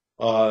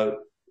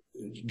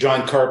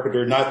 John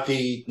Carpenter, not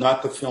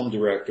the film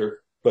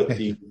director, but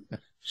the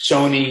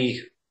Sony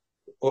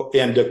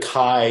and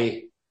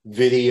Akai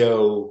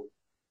video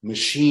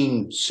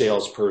machine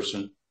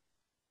salesperson,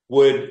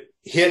 would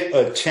hit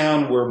a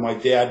town where my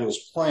dad was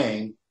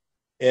playing.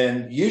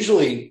 And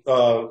usually,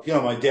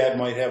 my dad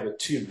might have a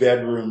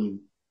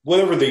 2-bedroom,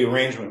 whatever the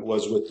arrangement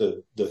was with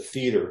the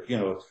theater,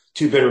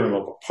 2-bedroom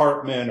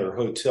apartment or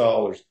hotel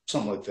or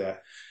something like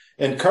that.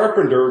 And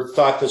Carpenter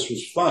thought this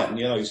was fun.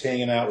 He's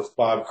hanging out with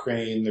Bob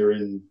Crane. They're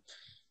in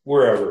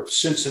wherever,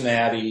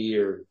 Cincinnati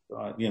or,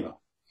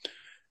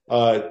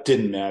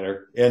 didn't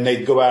matter. And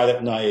they'd go out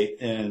at night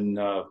and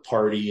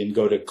party and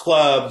go to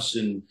clubs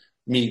and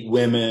meet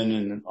women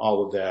and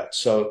all of that.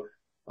 So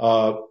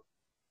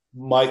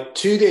my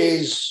 2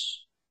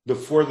 days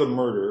before the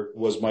murder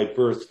was my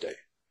birthday.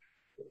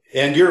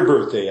 And your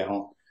birthday,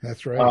 Alan.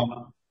 That's right.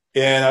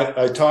 And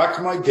I talked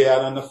to my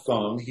dad on the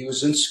phone. He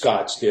was in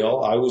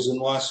Scottsdale. I was in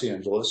Los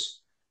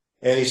Angeles.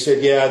 And he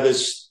said, yeah,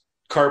 this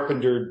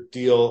Carpenter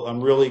deal,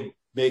 I'm really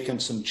making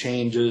some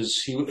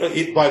changes.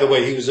 By the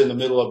way, he was in the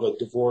middle of a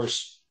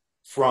divorce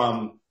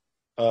from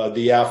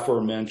the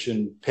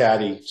aforementioned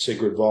Patty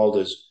Sigrid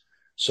Valdez.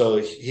 So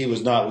he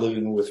was not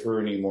living with her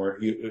anymore.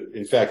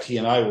 In fact, he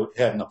and I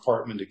had an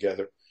apartment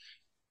together.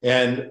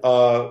 And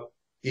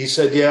he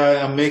said,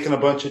 yeah, I'm making a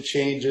bunch of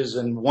changes.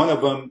 And one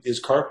of them is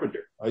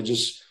Carpenter.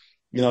 He's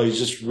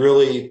just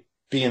really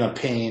being a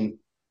pain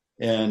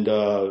and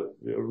a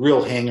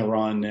real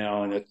hanger-on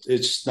now. And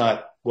it's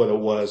not what it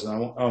was.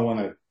 And I want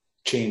to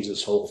change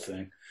this whole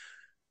thing.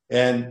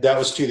 And that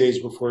was 2 days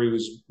before he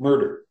was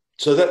murdered.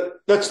 So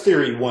that's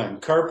theory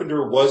one.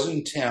 Carpenter was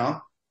in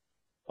town.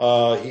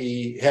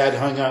 He had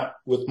hung out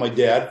with my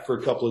dad for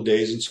a couple of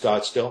days in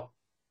Scottsdale.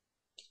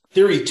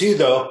 Theory two,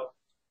 though,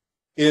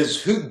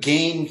 is who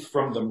gained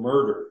from the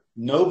murder.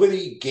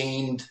 Nobody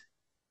gained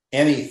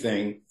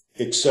anything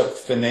except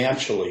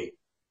financially,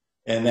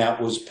 and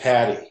that was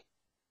Patty,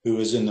 who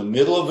was in the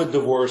middle of a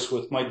divorce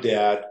with my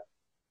dad.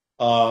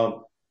 My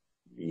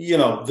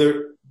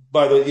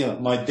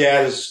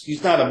dad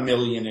he's not a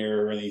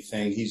millionaire or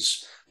anything.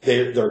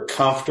 They're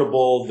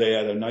comfortable. They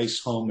had a nice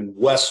home in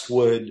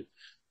Westwood,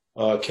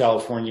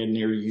 California,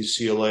 near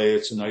UCLA.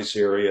 It's a nice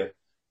area.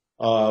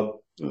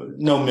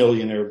 No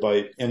millionaire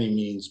by any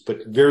means,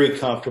 but very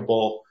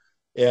comfortable.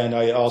 And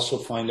I also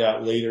find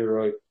out later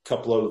a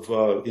couple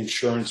of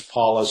insurance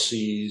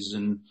policies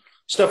and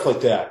stuff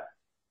like that.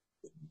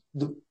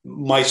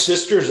 My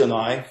sisters and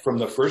I, from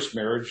the first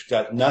marriage,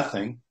 got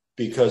nothing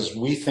because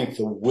we think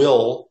the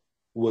will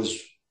was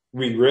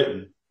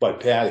rewritten by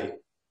Patty,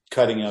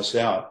 cutting us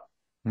out.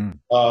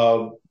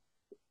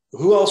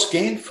 Who else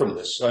gained from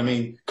this? I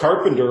mean,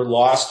 Carpenter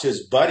lost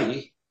his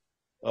buddy,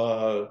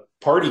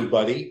 party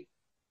buddy.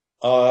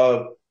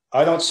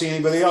 I don't see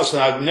anybody else.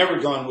 And I've never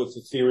gone with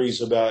the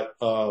theories about,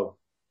 a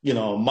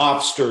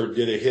mobster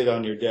did a hit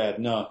on your dad.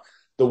 No,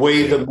 the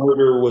way the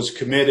murder was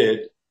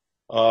committed,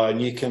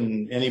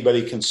 and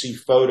anybody can see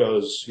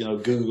photos,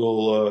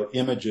 Google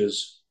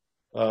images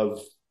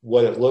of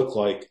what it looked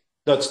like.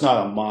 That's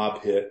not a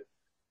mob hit.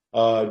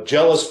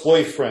 Jealous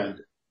boyfriend.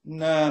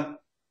 Nah,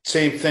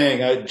 same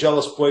thing. A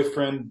jealous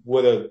boyfriend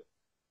would have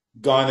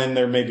gone in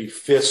there, maybe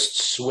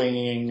fist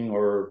swinging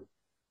or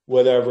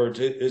whatever.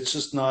 It's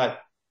just not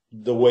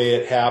the way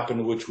it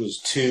happened, which was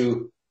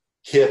 2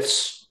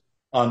 hits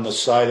on the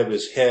side of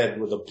his head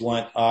with a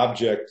blunt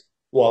object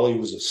while he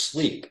was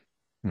asleep.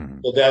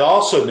 But that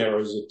also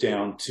narrows it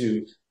down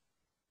to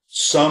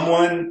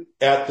someone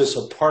at this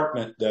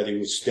apartment that he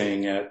was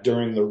staying at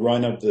during the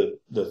run of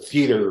the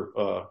theater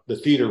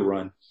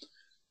run.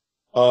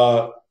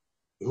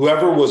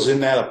 Whoever was in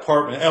that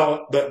apartment.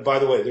 Oh, by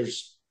the way,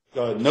 there's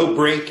no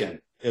break-in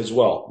as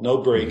well. No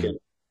break-in.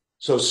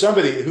 So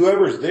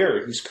whoever's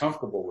there, he's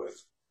comfortable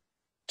with,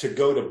 to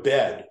go to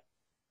bed,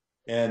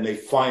 and they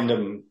find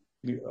him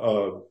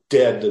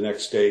dead the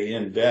next day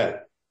in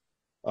bed.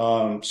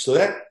 So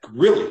that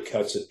really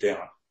cuts it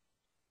down.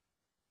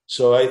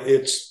 So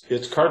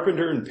it's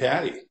Carpenter and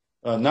Patty,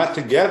 not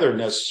together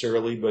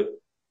necessarily, but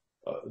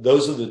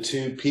those are the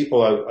 2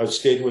 people I've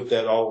stayed with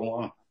that all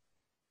along.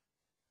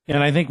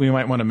 And I think we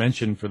might want to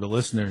mention for the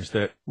listeners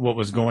that what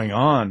was going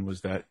on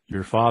was that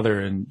your father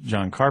and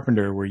John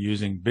Carpenter were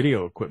using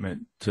video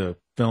equipment to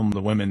film the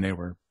women they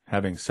were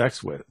having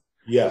sex with.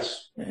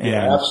 Yes.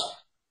 And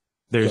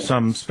there's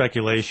some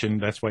speculation.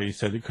 That's why you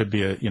said it could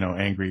be a,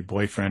 angry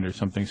boyfriend or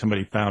something.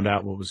 Somebody found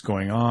out what was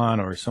going on,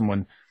 or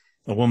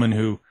a woman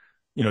who,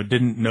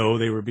 didn't know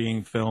they were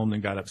being filmed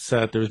and got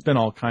upset. There's been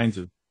all kinds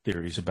of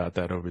theories about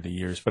that over the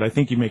years, but I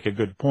think you make a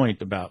good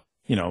point about,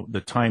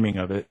 the timing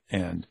of it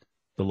and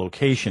the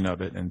location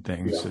of it and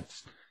things. Yeah.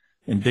 It's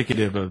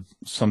indicative of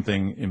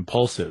something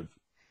impulsive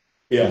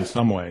in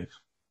some ways.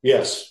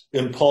 Yes.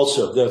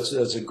 Impulsive.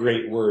 That's a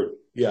great word.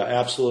 Yeah,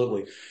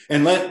 absolutely.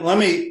 And let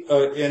me,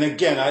 and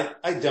again,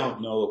 I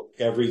don't know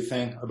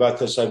everything about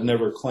this. I've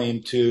never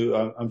claimed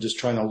to. I'm just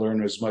trying to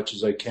learn as much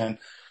as I can.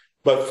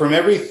 But from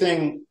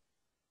everything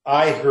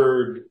I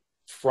heard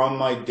from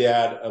my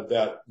dad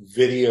about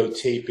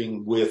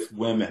videotaping with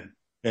women,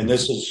 and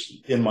this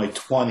is in my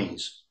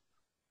 20s.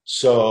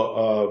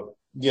 So,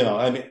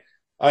 I mean,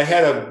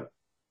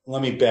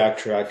 let me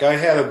backtrack. I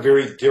had a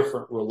very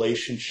different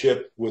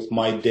relationship with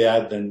my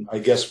dad than I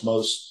guess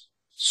most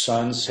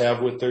sons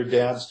have with their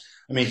dads.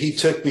 I mean, he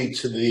took me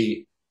to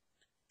the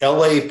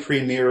LA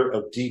premiere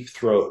of Deep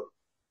Throat.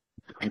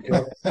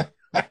 Okay?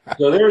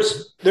 So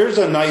there's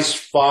a nice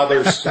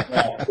father-son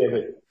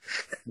activity.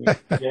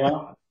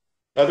 Yeah.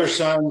 Other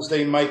sons,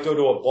 they might go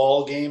to a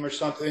ball game or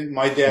something.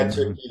 My dad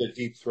took me to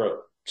Deep Throat.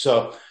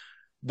 So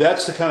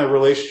that's the kind of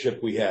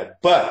relationship we had.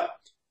 But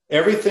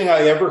everything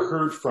I ever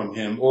heard from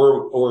him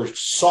or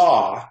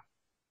saw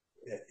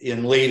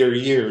in later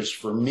years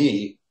for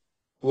me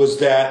was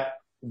that,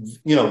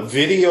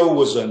 video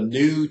was a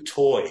new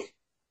toy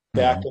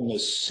back in the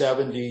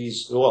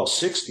 70s, well,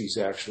 60s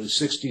actually,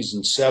 60s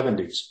and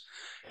 70s.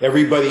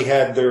 Everybody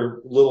had their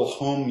little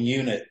home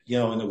unit,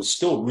 and it was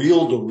still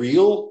reel to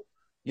reel,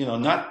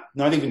 not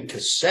even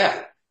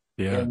cassette.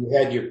 Yeah. And you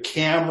had your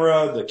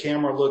camera. The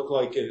camera looked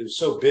like it was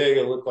so big,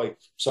 it looked like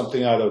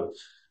something out of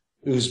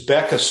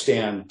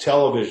Uzbekistan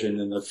television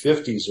in the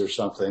 50s or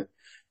something.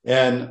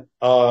 And,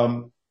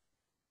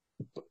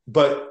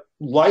 but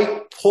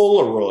like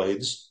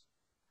Polaroids,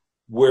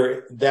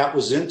 where that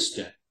was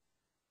instant,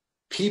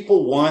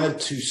 people wanted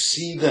to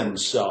see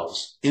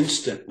themselves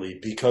instantly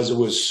because it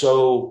was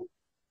so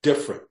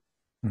different.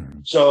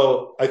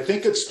 So I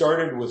think it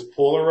started with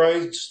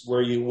Polaroids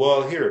where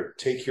here,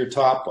 take your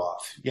top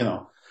off,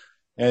 and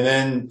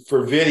then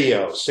for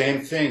video,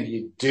 same thing.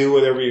 You do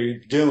whatever you're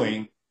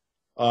doing.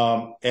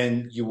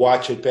 And you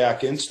watch it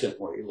back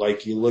instantly,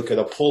 like you look at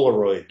a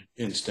Polaroid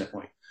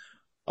instantly.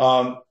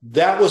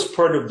 That was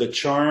part of the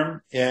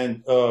charm.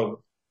 And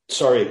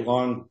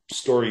long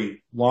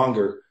story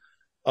longer.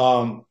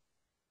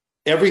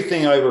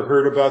 Everything I ever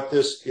heard about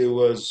this, it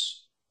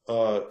was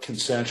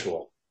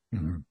consensual.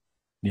 Mm-hmm.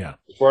 Yeah.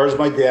 As far as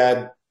my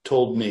dad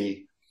told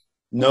me,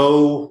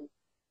 no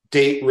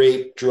date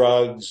rape,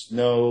 drugs,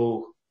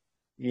 no,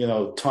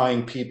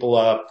 tying people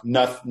up,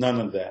 none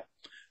of that.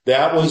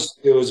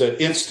 It was an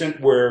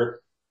instant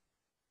where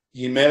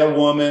you met a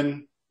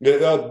woman.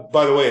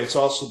 By the way, it's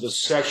also the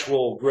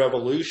sexual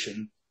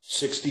revolution,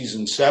 60s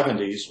and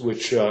 70s,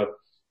 which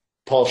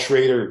Paul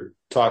Schrader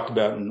talked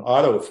about in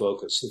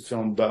Autofocus, the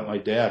film about my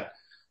dad.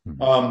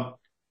 Mm-hmm.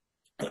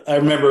 I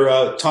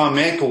remember Tom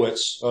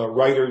Mankiewicz, a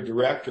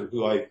writer-director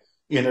who I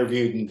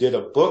interviewed and did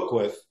a book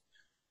with.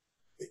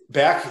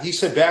 He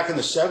said back in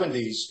the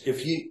 70s,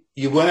 if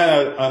you went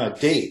out on a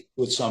date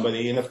with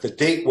somebody, and if the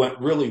date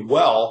went really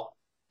well,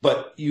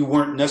 but you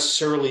weren't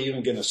necessarily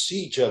even going to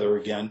see each other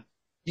again,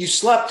 you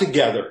slept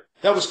together.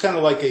 That was kind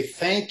of like a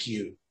thank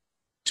you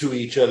to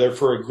each other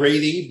for a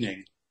great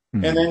evening.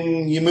 Mm-hmm. And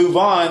then you move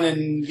on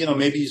and,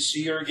 maybe you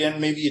see her again,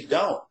 maybe you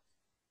don't.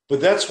 But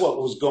that's what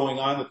was going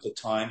on at the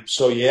time.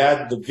 So you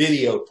add the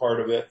video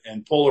part of it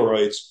and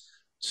Polaroids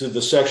to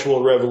the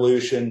sexual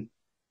revolution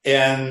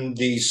and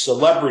the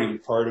celebrity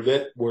part of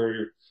it,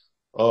 where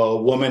a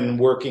woman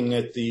working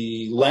at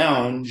the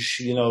lounge,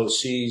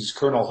 sees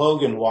Colonel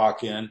Hogan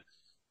walk in.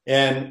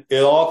 And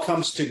it all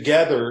comes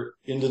together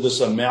into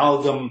this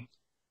amalgam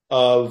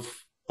of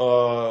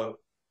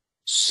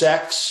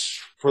sex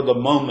for the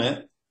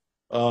moment,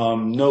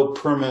 no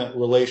permanent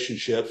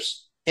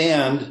relationships,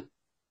 and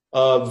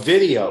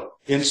video,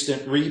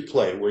 instant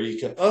replay, where you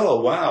can,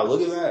 oh, wow,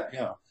 look at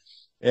that.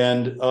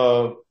 And,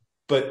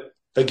 but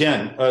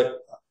again,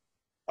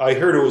 I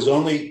heard it was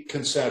only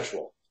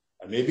consensual.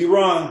 I may be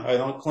wrong. I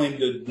don't claim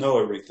to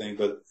know everything,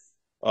 but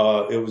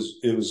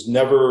it was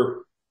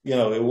never,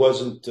 it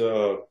wasn't,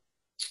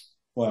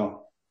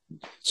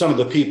 some of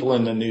the people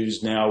in the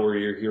news now where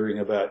you're hearing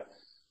about,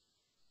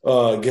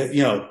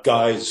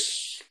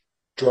 guys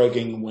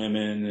drugging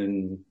women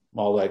and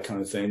all that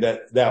kind of thing.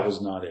 That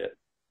was not it.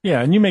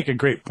 Yeah, and you make a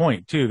great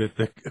point, too, that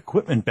the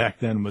equipment back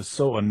then was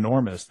so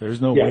enormous. There's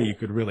no way you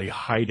could really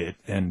hide it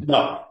and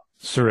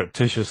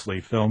surreptitiously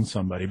film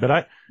somebody.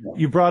 But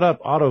you brought up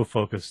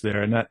autofocus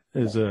there, and that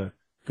is a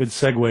good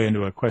segue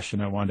into a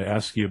question I wanted to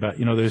ask you about.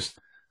 There's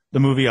the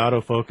movie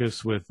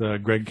Autofocus with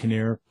Greg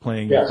Kinnear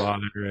playing your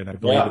father, and I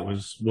believe it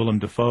was Willem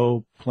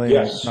Dafoe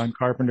playing John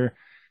Carpenter.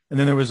 And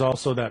then there was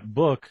also that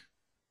book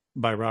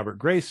by Robert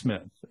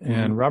Graysmith.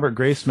 And Robert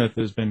Graysmith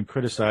has been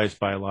criticized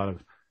by a lot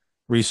of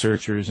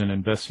researchers and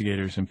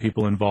investigators and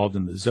people involved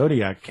in the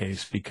Zodiac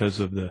case because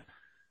of the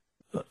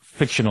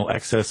fictional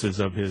excesses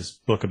of his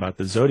book about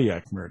the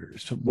Zodiac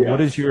murders. What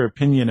is your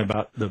opinion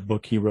about the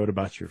book he wrote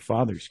about your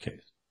father's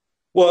case?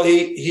 Well,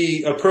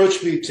 he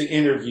approached me to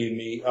interview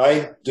me.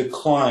 I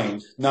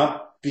declined,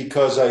 not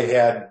because I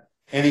had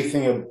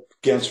anything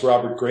against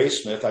Robert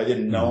Graysmith. I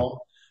didn't know him.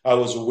 I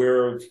was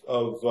aware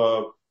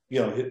of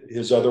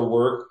his other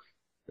work.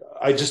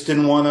 I just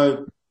didn't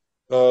want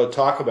to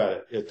talk about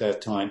it at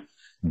that time.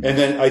 And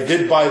then I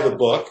did buy the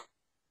book,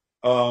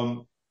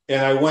 and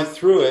I went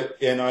through it,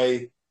 and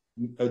I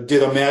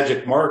did a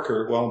magic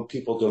marker. Well,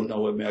 people don't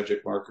know what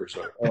magic markers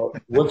are.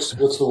 What's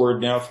the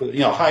word now for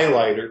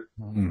highlighter?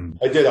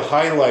 I did a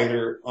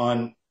highlighter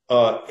on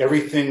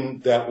everything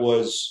that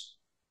was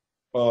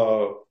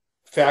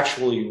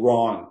factually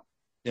wrong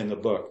in the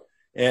book.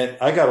 And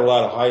I got a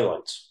lot of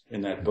highlights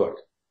in that book.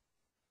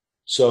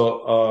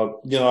 So,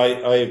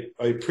 I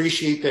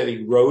appreciate that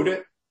he wrote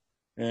it,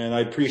 and I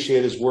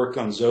appreciate his work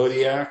on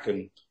Zodiac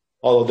and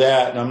all of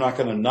that. And I'm not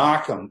going to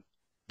knock him,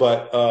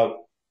 but a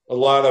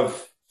lot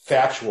of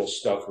factual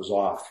stuff was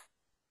off.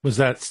 Was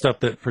that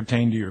stuff that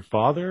pertained to your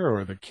father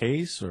or the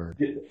case or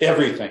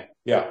everything?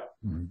 Yeah.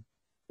 Mm-hmm.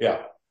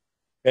 Yeah.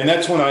 And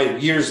that's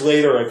when years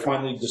later, I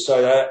finally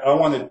decided I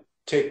want to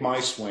take my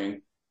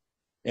swing.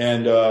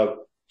 And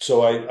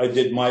so I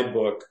did my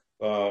book,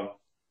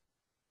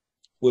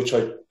 which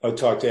I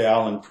talked to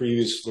Alan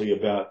previously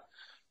about,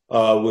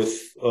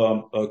 with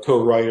a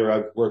co-writer.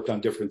 I've worked on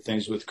different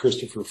things with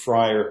Christopher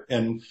Fryer,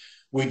 and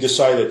we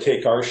decided to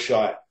take our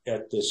shot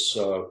at this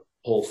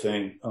whole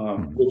thing,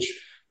 which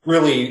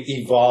really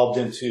evolved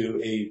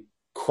into a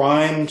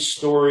crime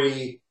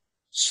story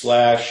 /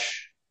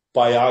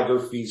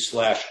 biography /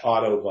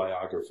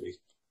 autobiography.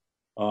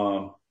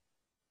 But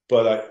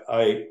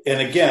I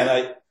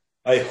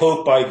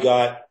hope I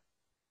got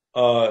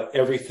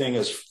everything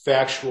as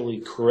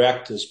factually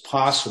correct as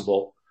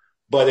possible,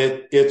 but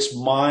it's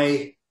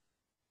my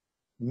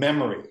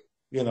memory,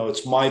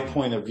 it's my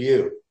point of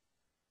view.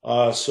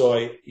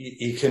 So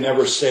you can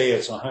never say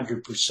it's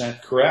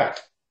 100%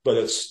 correct, but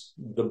it's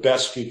the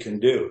best you can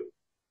do.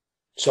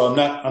 So I'm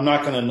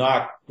not going to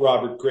knock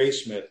Robert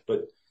Graysmith,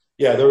 but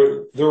yeah,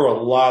 there were a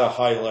lot of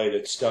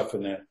highlighted stuff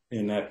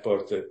in that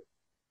book that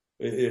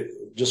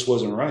it just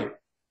wasn't right.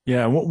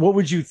 Yeah. What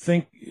would you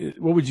think?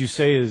 What would you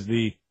say is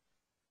the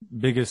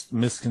biggest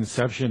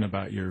misconception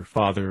about your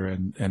father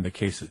and the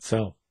case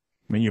itself?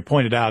 I mean, you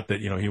pointed out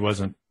that he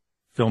wasn't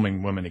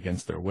filming women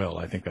against their will.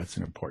 I think that's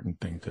an important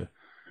thing to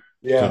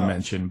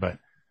mention. But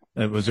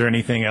was there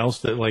anything else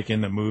that, like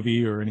in the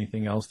movie, or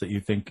anything else that you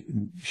think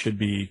should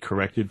be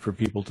corrected for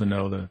people to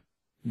know, to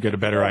get a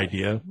better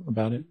idea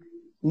about it?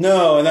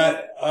 No, and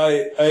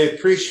I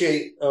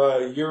appreciate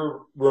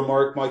your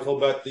remark, Michael,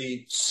 about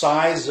the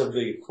size of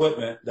the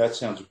equipment. That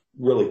sounds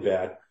really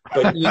bad,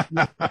 but you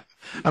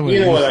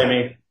know what I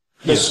mean.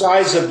 The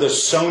size of the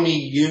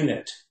Sony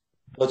unit.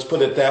 Let's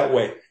put it that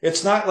way.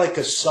 It's not like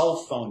a cell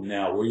phone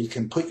now, where you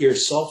can put your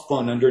cell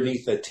phone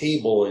underneath a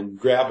table and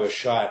grab a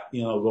shot,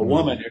 of a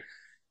woman.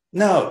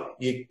 No,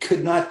 you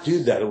could not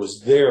do that. It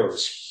was there. It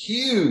was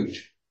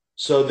huge.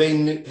 So they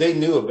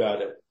knew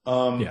about it.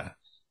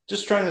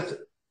 Just trying to.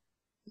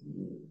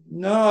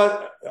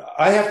 No,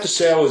 I have to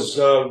say I was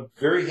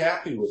very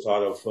happy with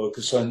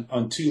autofocus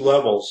on two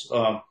levels.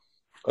 I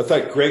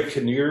thought Greg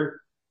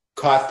Kinnear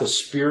caught the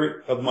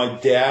spirit of my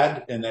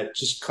dad, and that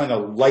just kind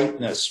of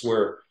lightness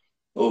where,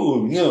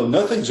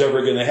 nothing's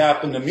ever going to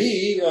happen to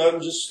me.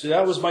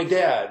 That was my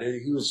dad.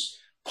 He was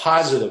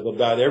positive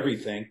about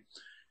everything.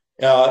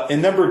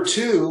 And number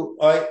two,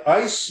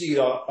 I see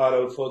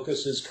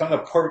autofocus as kind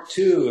of part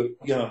two.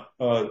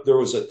 There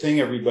was a thing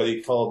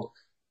everybody called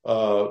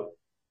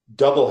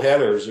double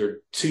headers,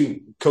 or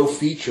two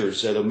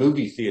co-features at a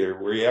movie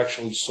theater, where you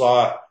actually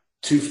saw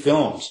two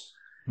films.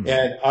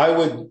 And I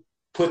would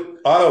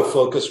put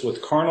autofocus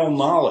with Carnal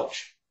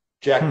Knowledge,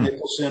 Jack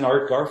Nicholson,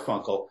 Art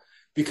Garfunkel,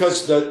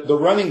 because the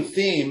running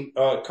theme,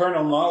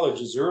 Carnal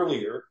Knowledge is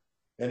earlier,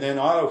 and then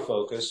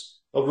autofocus.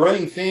 The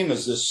running theme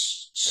is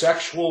this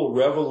sexual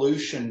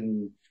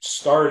revolution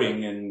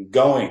starting and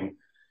going.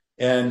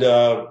 And,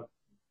 back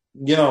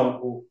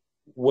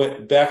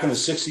in the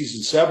 60s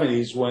and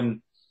 70s,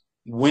 when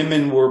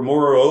women were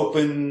more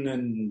open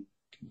and,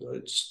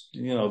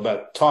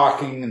 about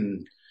talking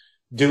and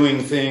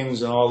doing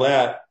things and all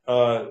that,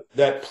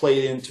 that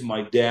played into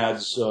my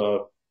dad's,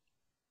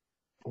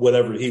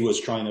 whatever he was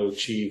trying to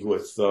achieve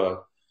with,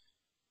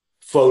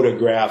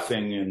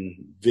 photographing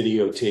and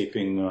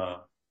videotaping,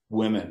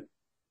 women.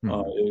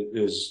 It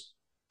is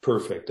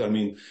perfect. I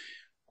mean,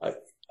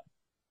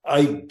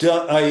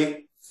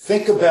 I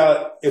think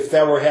about if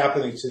that were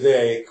happening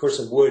today. Of course,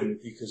 I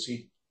wouldn't, because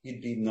he'd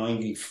be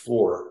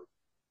 94.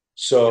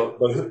 So,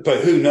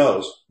 but who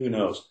knows? Who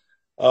knows?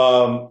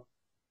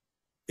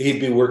 He'd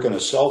be working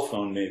a cell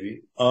phone,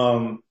 maybe.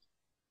 I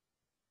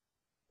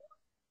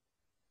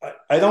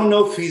don't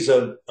know if he's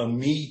a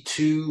Me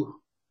Too.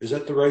 Is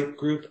that the right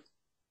group?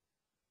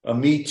 A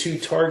Me Too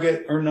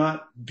target or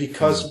not,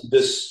 because of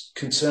this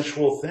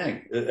consensual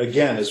thing.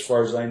 Again, as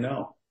far as I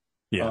know,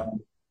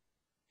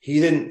 he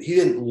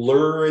didn't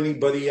lure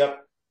anybody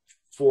up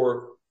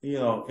for,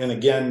 and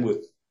again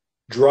with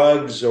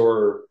drugs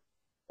or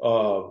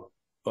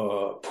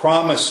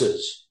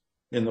promises,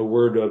 in the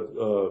word of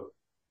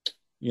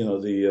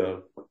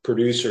the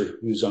producer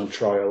who's on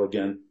trial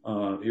again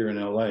here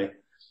in LA.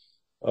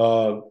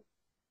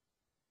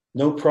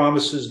 No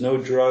promises, no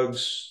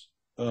drugs.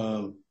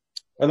 I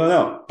don't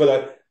know,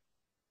 but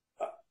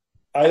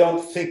I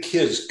don't think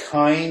his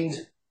kind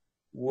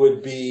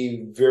would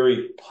be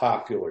very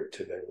popular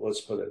today.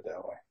 Let's put it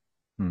that way.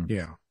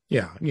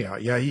 Yeah.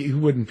 He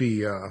wouldn't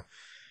be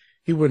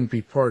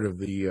part of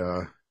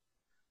the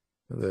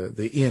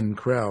in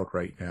crowd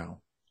right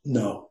now.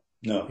 No.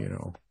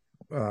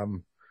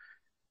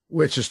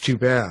 which is too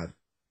bad.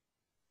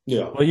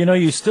 Yeah. Well,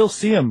 you still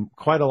see him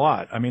quite a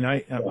lot. I mean,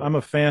 I'm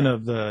a fan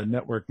of the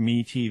network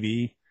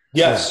MeTV.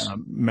 Yes.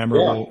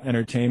 Memorable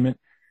entertainment.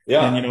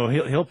 Yeah. And,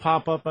 he'll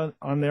pop up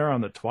on there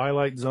on the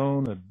Twilight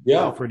Zone,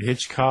 Alfred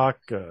Hitchcock,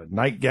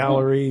 Night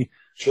Gallery.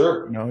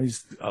 Sure.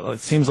 It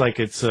seems like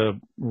it's a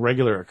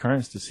regular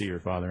occurrence to see your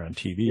father on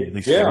TV, at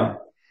least. Yeah.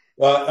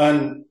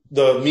 On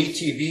the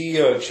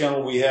MeTV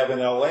channel we have in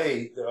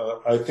LA,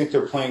 I think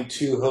they're playing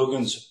 2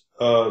 Hogan's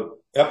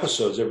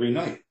episodes every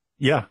night.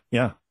 Yeah.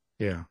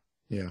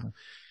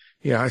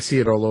 I see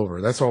it all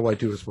over. That's all I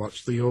do is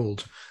watch the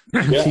old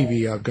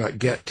TV. I've got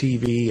Get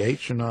TV,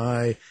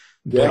 H&I,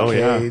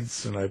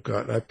 Decades, and I've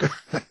got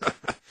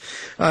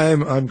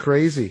I'm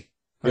crazy.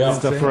 Yeah.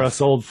 Stuff for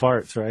us old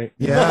farts, right?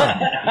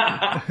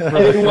 Yeah. I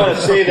didn't want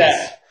to say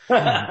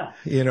that.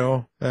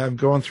 I'm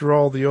going through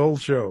all the old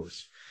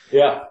shows.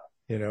 Yeah.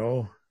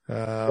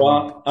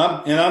 Well,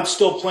 I'm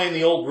still playing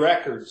the old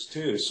records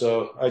too,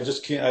 so I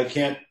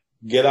can't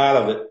get out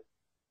of it.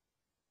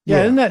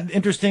 Yeah, isn't that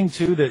interesting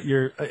too? That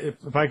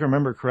if I can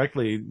remember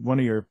correctly, one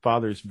of your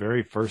father's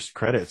very first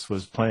credits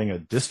was playing a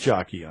disc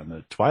jockey on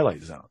the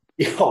Twilight Zone.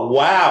 Oh,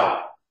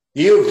 wow,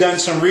 you've done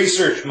some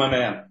research, my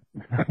man.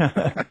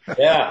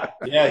 Yeah,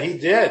 he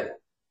did,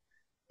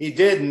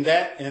 and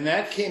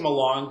that came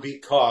along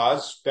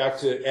because back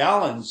to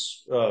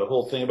Alan's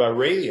whole thing about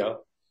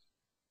radio.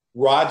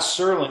 Rod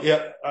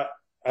Serling,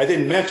 I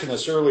didn't mention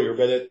this earlier,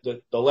 but at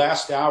the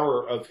last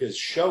hour of his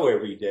show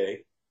every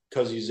day,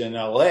 because he's in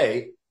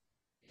LA,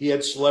 he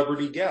had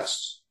celebrity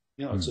guests.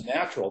 It's a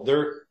natural.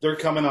 They're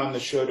coming on the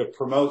show to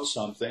promote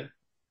something,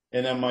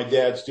 and then my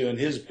dad's doing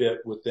his bit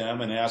with them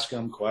and asking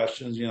them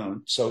questions.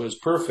 So it was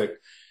perfect.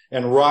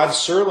 And Rod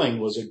Serling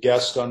was a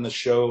guest on the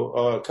show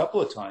a couple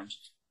of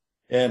times,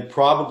 and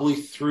probably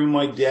threw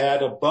my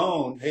dad a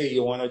bone. Hey,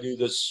 you want to do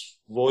this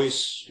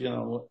voice?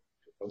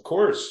 Of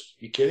course.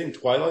 You kidding?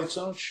 Twilight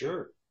Zone?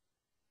 Sure.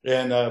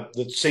 And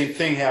the same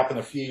thing happened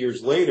a few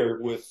years later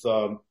with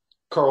Carl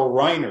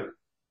Reiner,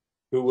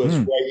 who was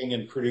writing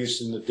and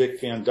producing the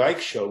Dick Van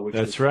Dyke Show, which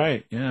is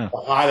right, yeah,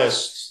 the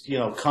hottest,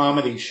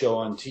 comedy show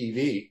on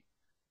TV.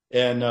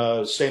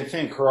 And same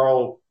thing,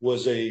 Carl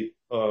was a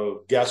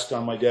guest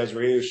on my dad's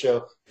radio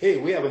show. Hey,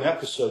 we have an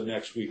episode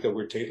next week that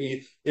we're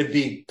taking. It'd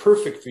be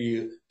perfect for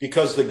you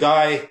because the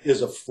guy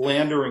is a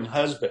philandering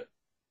husband,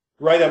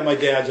 right up my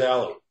dad's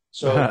alley.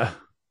 So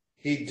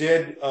he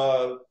did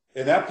an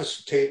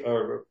episode,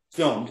 or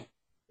filmed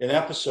an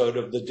episode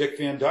of the Dick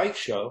Van Dyke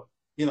Show,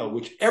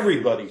 which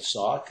everybody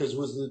saw because it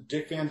was the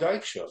Dick Van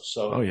Dyke Show.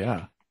 So,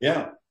 yeah,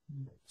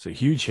 it's a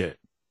huge hit.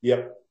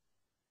 Yep.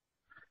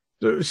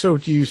 So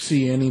do you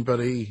see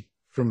anybody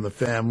from the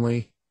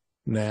family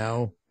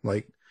now,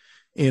 like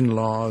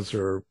in-laws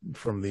or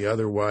from the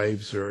other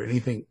wives or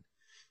anything,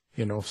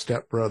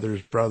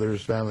 stepbrothers,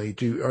 brothers, family?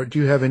 Do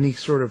you have any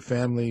sort of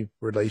family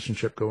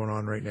relationship going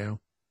on right now?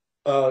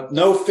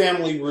 No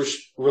family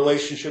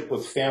relationship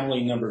with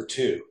family number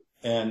 2.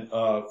 And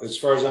as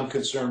far as I'm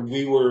concerned,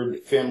 we were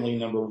family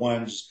number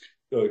 1 just,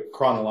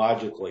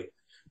 chronologically.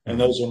 And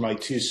those are my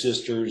 2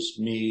 sisters,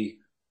 me,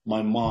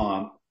 my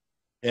mom.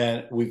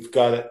 And we've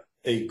got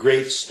a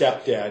great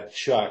stepdad,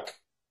 Chuck,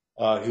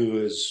 who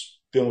has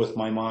been with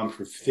my mom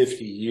for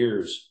 50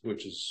 years,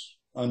 which is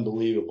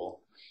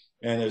unbelievable,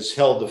 and has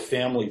held the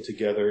family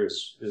together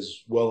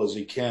as well as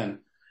he can.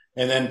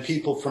 And then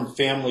people from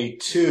family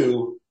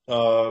 2,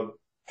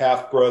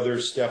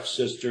 half-brother,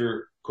 stepsister,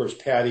 of course,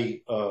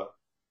 Patty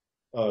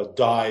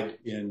died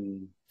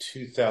in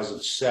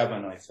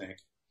 2007, I think.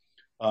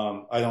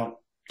 I don't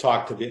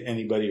talk to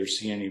anybody or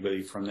see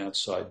anybody from that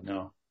side,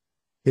 no.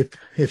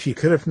 If you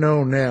could have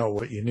known now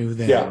what you knew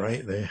then,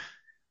 right?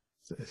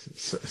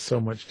 So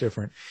much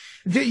different.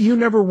 You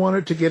never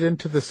wanted to get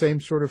into the same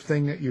sort of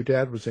thing that your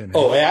dad was in?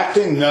 Oh,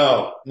 acting?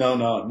 No.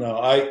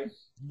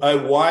 I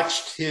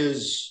watched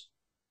his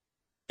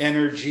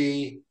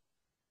energy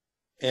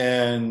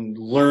and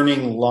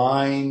learning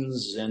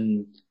lines,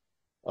 and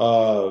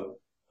I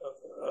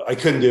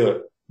couldn't do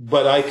it,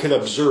 but I could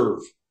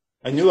observe.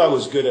 I knew I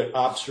was good at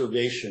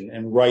observation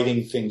and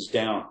writing things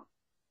down.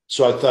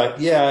 So I thought,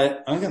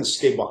 I'm going to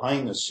stay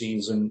behind the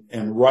scenes and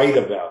write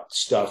about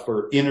stuff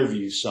or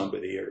interview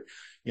somebody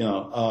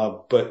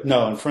but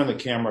no, in front of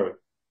the camera,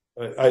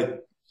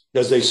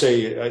 as they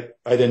say,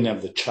 I didn't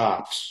have the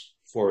chops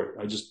for it.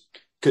 I just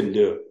couldn't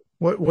do it.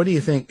 What do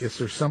you think? Is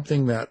there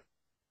something that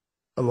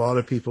a lot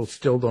of people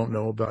still don't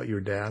know about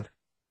your dad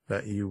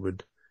that you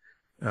would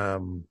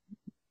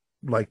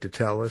like to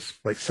tell us?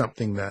 Like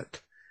something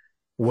that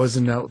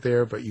wasn't out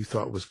there but you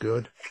thought was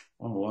good?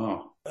 Oh,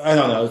 wow. I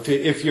don't know.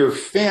 If you're a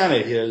fan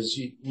of his,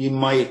 you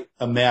might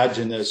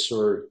imagine this,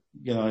 or,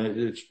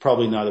 it's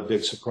probably not a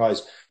big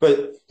surprise.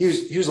 But he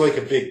was like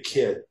a big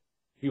kid.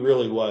 He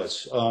really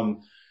was.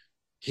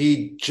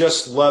 He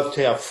just loved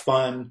to have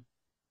fun,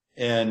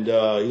 and he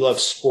loved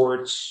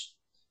sports.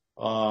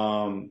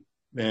 We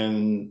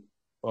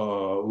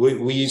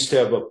used to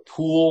have a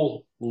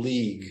pool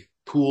league.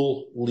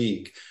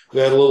 We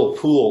had a little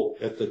pool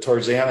at the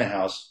Tarzana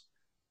house,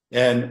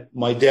 and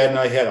my dad and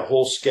I had a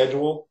whole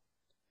schedule.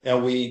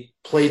 and we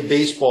played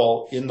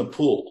baseball in the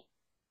pool.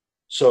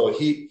 So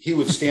he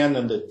would stand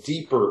on the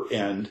deeper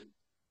end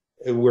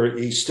where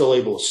he's still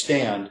able to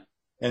stand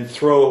and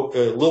throw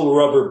a little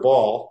rubber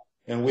ball.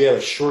 And we had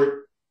a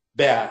short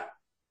bat.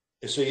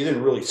 So you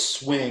didn't really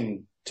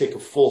take a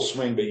full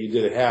swing, but you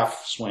did a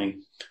half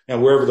swing.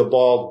 And wherever the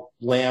ball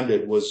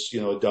landed was,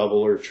 a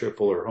double or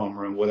triple or home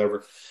run,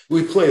 whatever.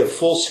 We played a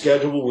full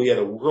schedule. We had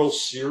a World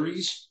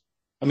Series.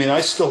 I mean, I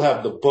still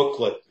have the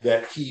booklet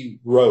that he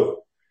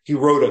wrote. He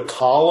wrote a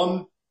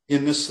column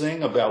in this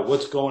thing about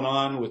what's going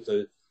on with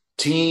the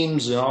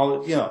teams and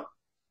all that,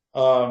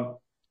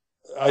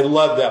 I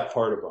love that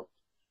part of him.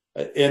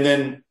 And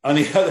then on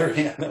the other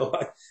hand,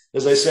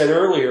 as I said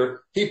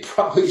earlier, he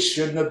probably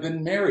shouldn't have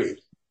been married.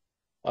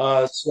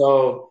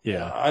 So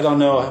yeah, I don't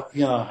know,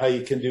 how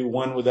you can do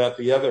one without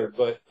the other,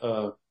 but,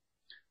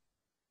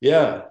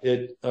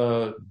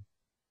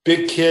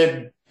 big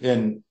kid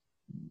and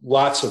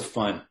lots of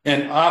fun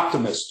and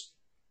optimist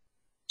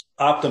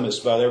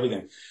about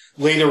everything.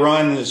 Later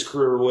on in his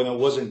career, when it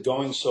wasn't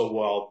going so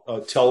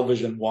well,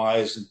 television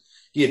wise, and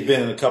he had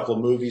been in a couple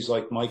of movies,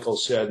 like Michael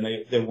said,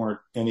 and they weren't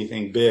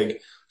anything big.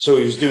 So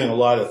he was doing a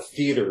lot of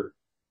theater,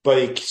 but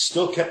he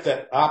still kept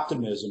that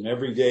optimism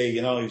every day.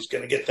 He was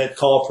going to get that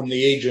call from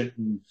the agent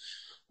and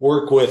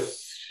work with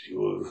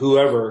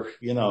whoever,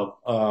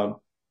 and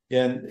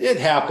it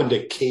happened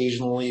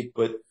occasionally,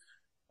 but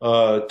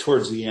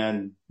towards the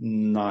end,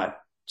 not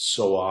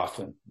so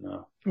often.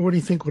 No. What do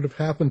you think would have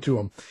happened to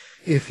him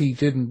if he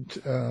didn't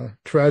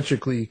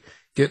tragically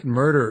get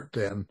murdered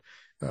then?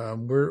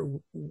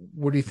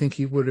 What do you think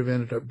he would have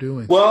ended up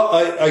doing? Well,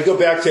 I go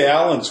back to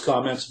Alan's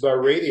comments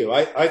about radio.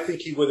 I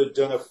think he would have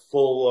done a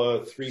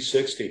full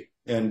 360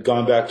 and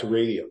gone back to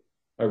radio.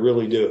 I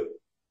really do.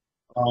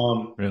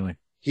 Really?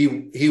 He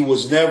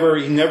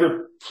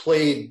never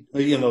played,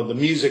 the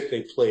music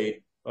they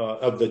played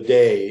of the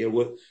day.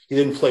 He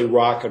didn't play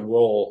rock and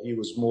roll. He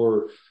was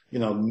more,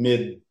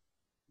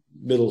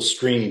 middle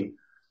stream.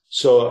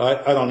 So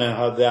I don't know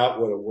how that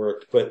would have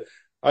worked, but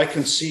I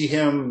can see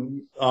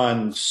him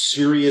on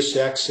Sirius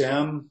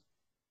XM,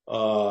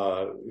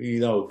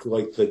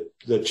 like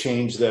the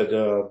change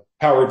that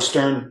Howard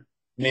Stern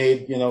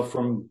made,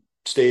 from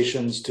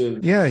stations to.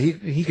 Yeah,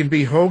 he can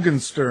be Hogan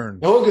Stern.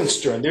 Hogan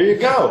Stern, there you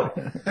go.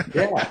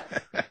 Yeah,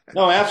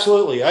 no,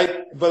 absolutely.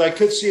 But I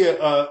could see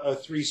a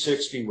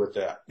 360 with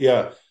that.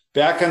 Yeah,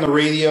 back on the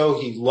radio,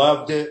 he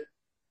loved it.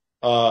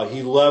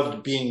 He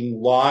loved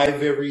being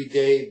live every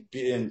day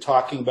and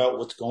talking about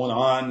what's going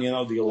on,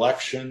 the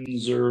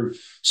elections or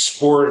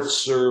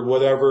sports or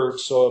whatever.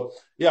 So,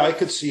 yeah, I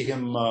could see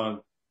him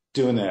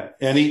doing that.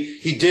 And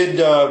he did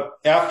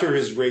after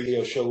his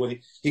radio show when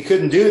he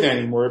couldn't do it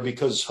anymore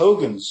because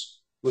Hogan's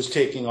was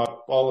taking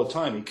up all the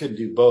time. He couldn't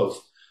do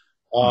both.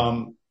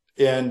 But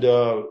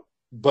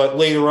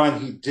later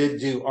on, he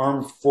did do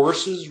Armed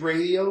Forces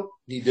radio.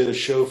 He did a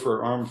show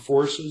for Armed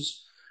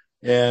Forces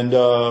and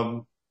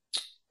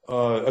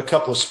a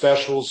couple of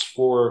specials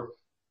for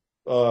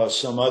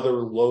some other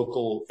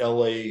local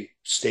LA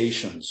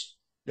stations,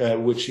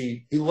 which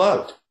he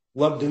loved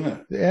doing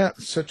it. Yeah,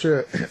 such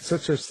a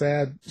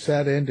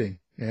sad ending,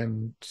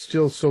 and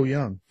still so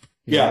young.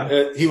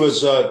 Yeah, he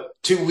was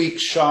 2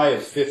 weeks shy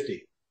of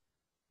 50.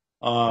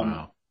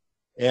 Wow.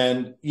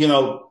 And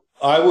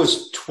I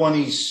was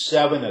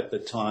 27 at the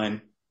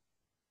time,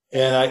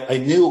 and I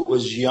knew it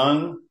was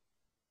young.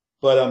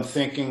 But I'm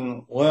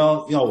thinking,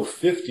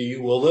 50,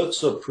 well,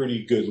 that's a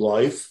pretty good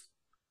life.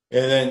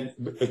 And then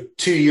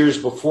 2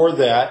 years before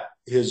that,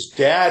 his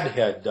dad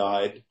had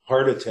died,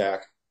 heart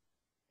attack,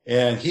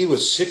 and he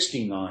was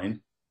 69.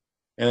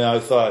 And I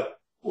thought,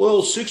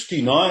 well,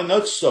 69,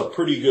 that's a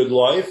pretty good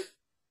life.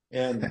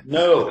 And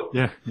no,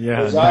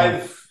 because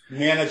I've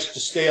managed to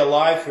stay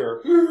alive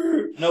here.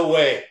 No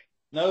way.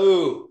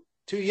 No,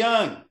 too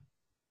young.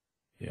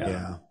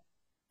 Yeah,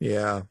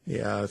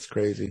 it's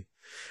crazy.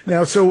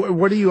 Now, so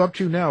what are you up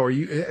to now?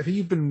 Have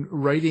you been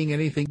writing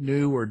anything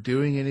new or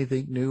doing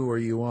anything new? Are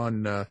you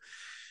on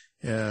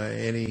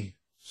any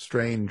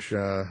strange?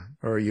 Or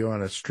are you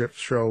on a strip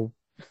show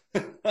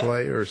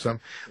play or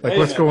something? Like,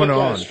 what's going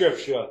on? Strip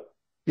show.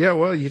 Yeah,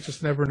 well, you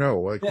just never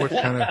know. Like, what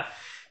kind of,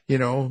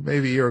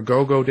 maybe you're a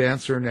go-go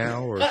dancer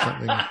now or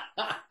something.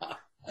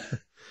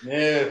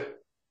 No,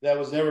 that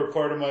was never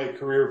part of my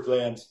career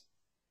plans.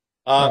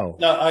 No,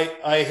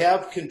 I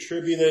have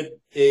contributed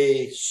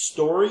a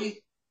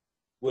story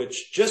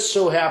which just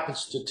so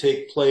happens to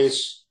take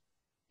place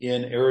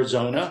in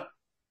Arizona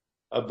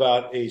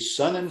about a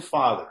son and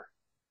father.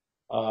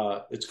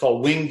 It's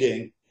called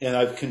Wingding, and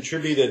I've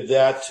contributed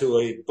that to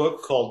a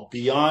book called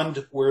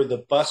Beyond Where the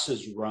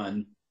Buses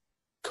Run,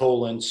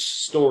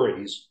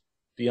 stories,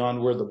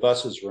 Beyond Where the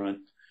Buses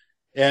Run.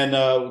 And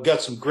we've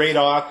got some great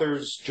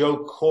authors,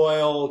 Joe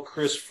Coyle,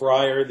 Chris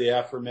Fryer, the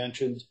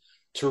aforementioned,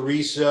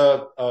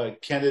 Teresa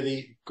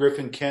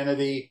Griffin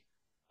Kennedy,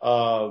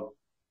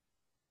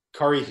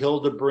 Kari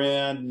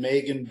Hildebrand,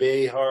 Megan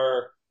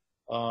Behar,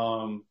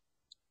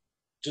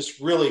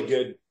 just really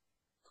good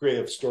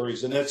creative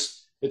stories. And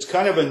it's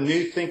kind of a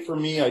new thing for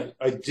me.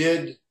 I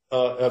did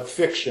a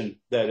fiction,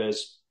 that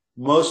is,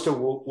 most of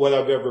what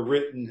I've ever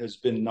written has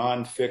been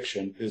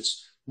nonfiction.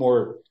 It's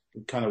more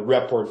kind of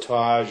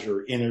reportage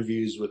or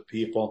interviews with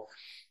people.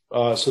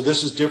 So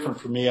this is different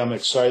for me. I'm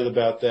excited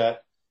about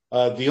that.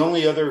 The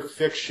only other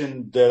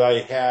fiction that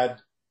I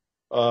had,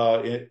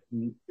 it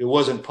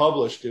wasn't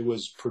published, it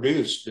was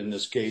produced in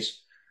this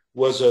case,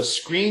 was a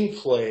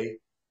screenplay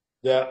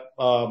that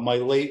my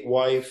late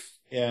wife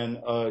and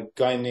a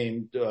guy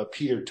named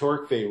Peter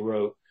Torkvey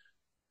wrote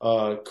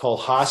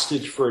called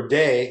Hostage for a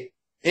Day,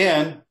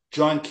 and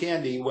John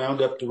Candy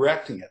wound up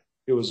directing it.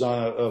 It was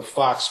on a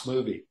Fox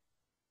movie.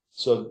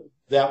 So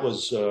that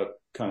was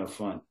kind of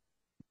fun.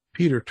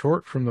 Peter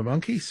Tork from the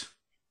Monkees?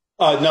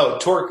 No,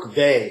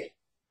 Torkvey.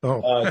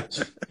 Oh.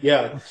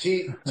 Yeah,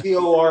 Torkvei,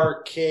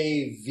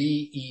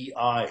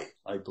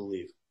 I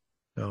believe.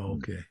 Oh,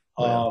 okay.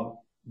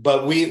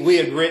 But we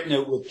had written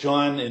it with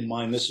John in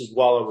mind. This is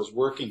while I was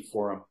working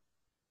for him.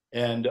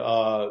 And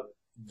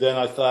then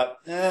I thought,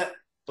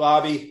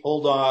 Bobby,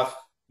 hold off.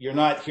 You're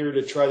not here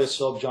to try to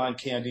sell John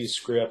Candy's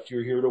script.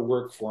 You're here to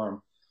work for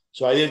him.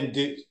 So I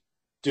didn't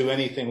do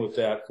anything with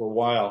that for a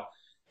while.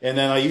 And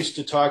then I used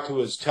to talk to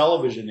his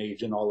television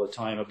agent all the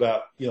time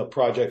about,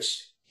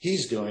 projects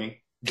he's doing,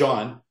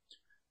 John.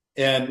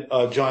 And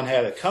John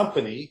had a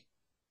company,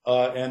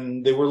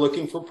 and they were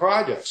looking for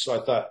projects. So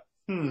I thought,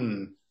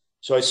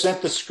 So I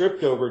sent the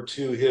script over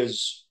to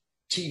his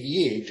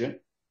TV agent.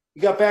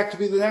 He got back to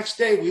me the next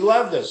day. We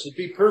love this. It'd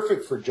be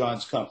perfect for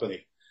John's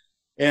company.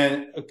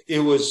 And it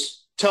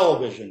was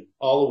television,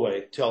 all the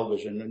way,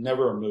 television, and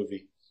never a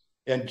movie.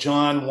 And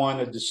John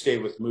wanted to stay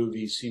with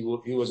movies. He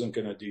wasn't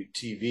going to do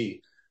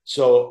TV.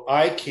 So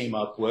I came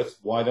up with,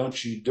 why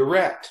don't you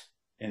direct?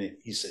 And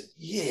he said,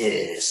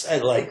 yes, I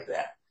like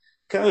that.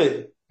 Kind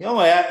of,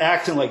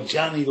 acting like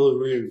Johnny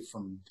LaRue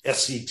from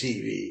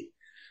SCTV.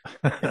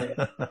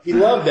 He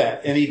loved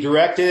that. And he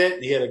directed it.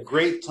 And he had a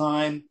great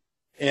time.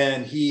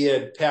 And he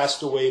had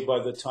passed away by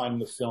the time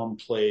the film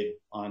played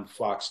on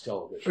Fox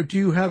television. Do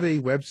you have a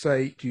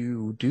website? Do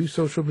you do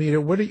social media?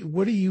 What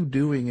are you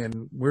doing,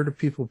 and where do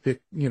people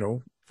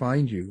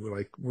find you?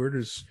 Like, where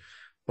does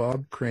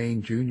Bob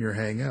Crane Jr.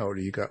 hang out?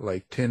 You got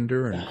like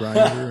Tinder and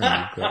Grindr, and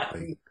you've got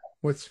like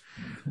what's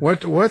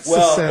the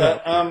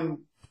setup?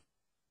 I'm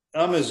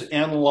as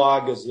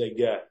analog as they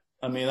get.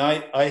 I mean,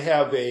 I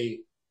have a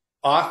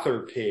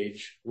author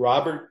page,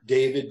 Robert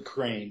David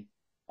Crane,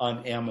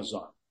 on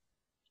Amazon.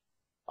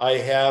 I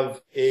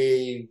have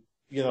a,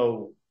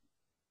 your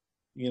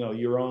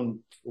own,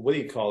 what do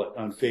you call it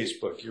on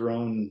Facebook? Your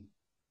own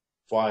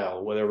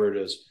file, whatever it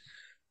is,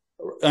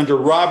 under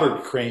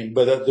Robert Crane.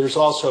 But there's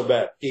also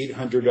about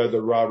 800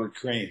 other Robert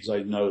Cranes,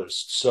 I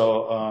noticed.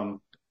 So,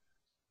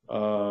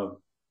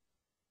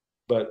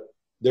 but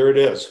there it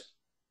is.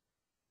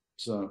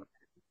 So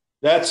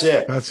that's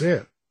it. That's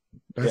it.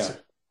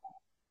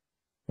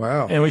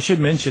 Wow. And we should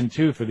mention,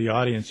 too, for the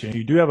audience,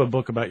 you do have a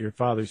book about your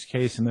father's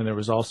case, and then there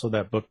was also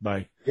that book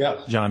by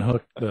John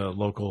Hook, the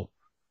local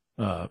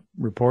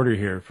reporter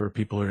here, for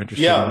people who are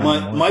interested. Yeah,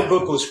 my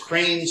book was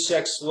Crane,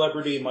 Sex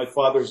Celebrity, My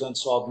Father's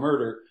Unsolved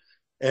Murder.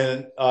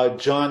 And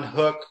John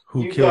Hook.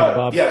 Who killed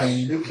Bob Crane.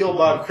 Yes, who killed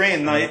Bob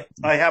Crane. And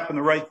I happen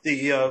to write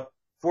the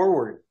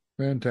foreword.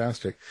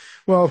 Fantastic.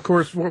 Well, of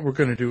course, what we're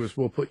going to do is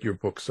we'll put your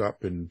books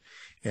up, and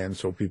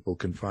so people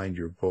can find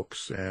your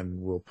books, and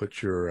we'll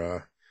put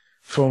your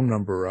phone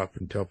number up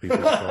and tell people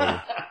to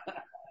call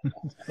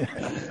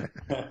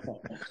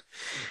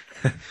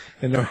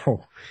you.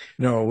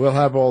 No, we'll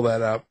have all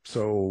that up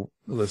so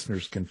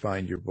listeners can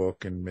find your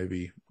book and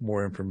maybe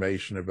more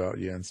information about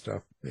you and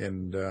stuff.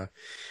 And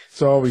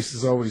it's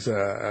always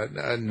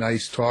a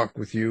nice talk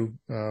with you,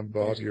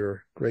 Bob. You're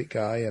a great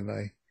guy,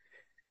 and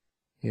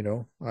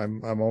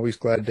I'm always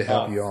glad to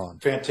have you on.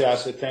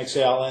 Fantastic. Thanks,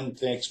 Alan.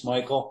 Thanks,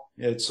 Michael.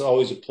 It's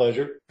always a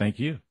pleasure. Thank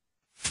you.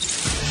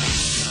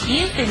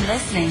 You've been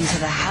listening to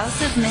the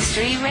House of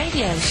Mystery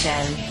radio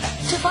show.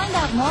 To find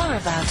out more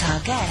about our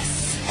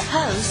guests,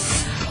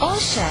 hosts, or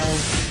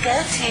shows, go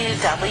to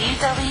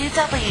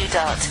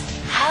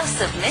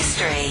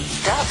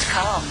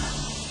www.houseofmystery.com.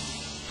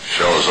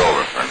 Show's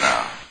over for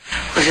now.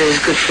 Was it as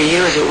good for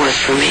you as it was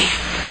for me?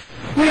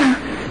 Well,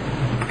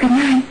 good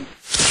night.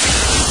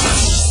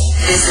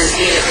 This has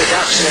been a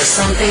production of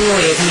Something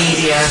Weird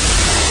Media.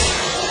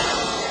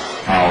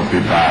 I'll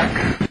be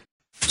back.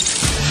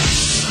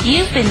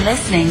 You've been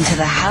listening to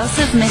the House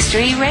of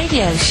Mystery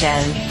radio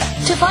show.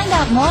 To find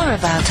out more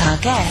about our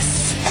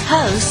guests,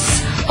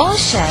 hosts, or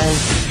shows,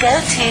 go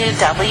to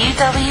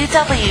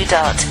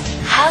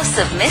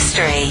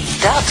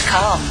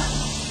www.houseofmystery.com.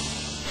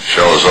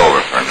 Show's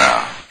over for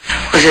now.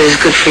 Was it as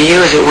good for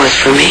you as it was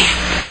for me?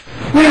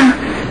 Well,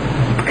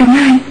 good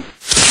night.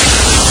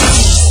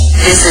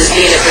 This has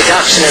been a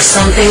production of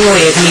Something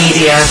Weird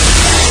Media.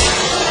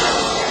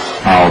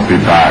 I'll be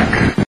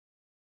back.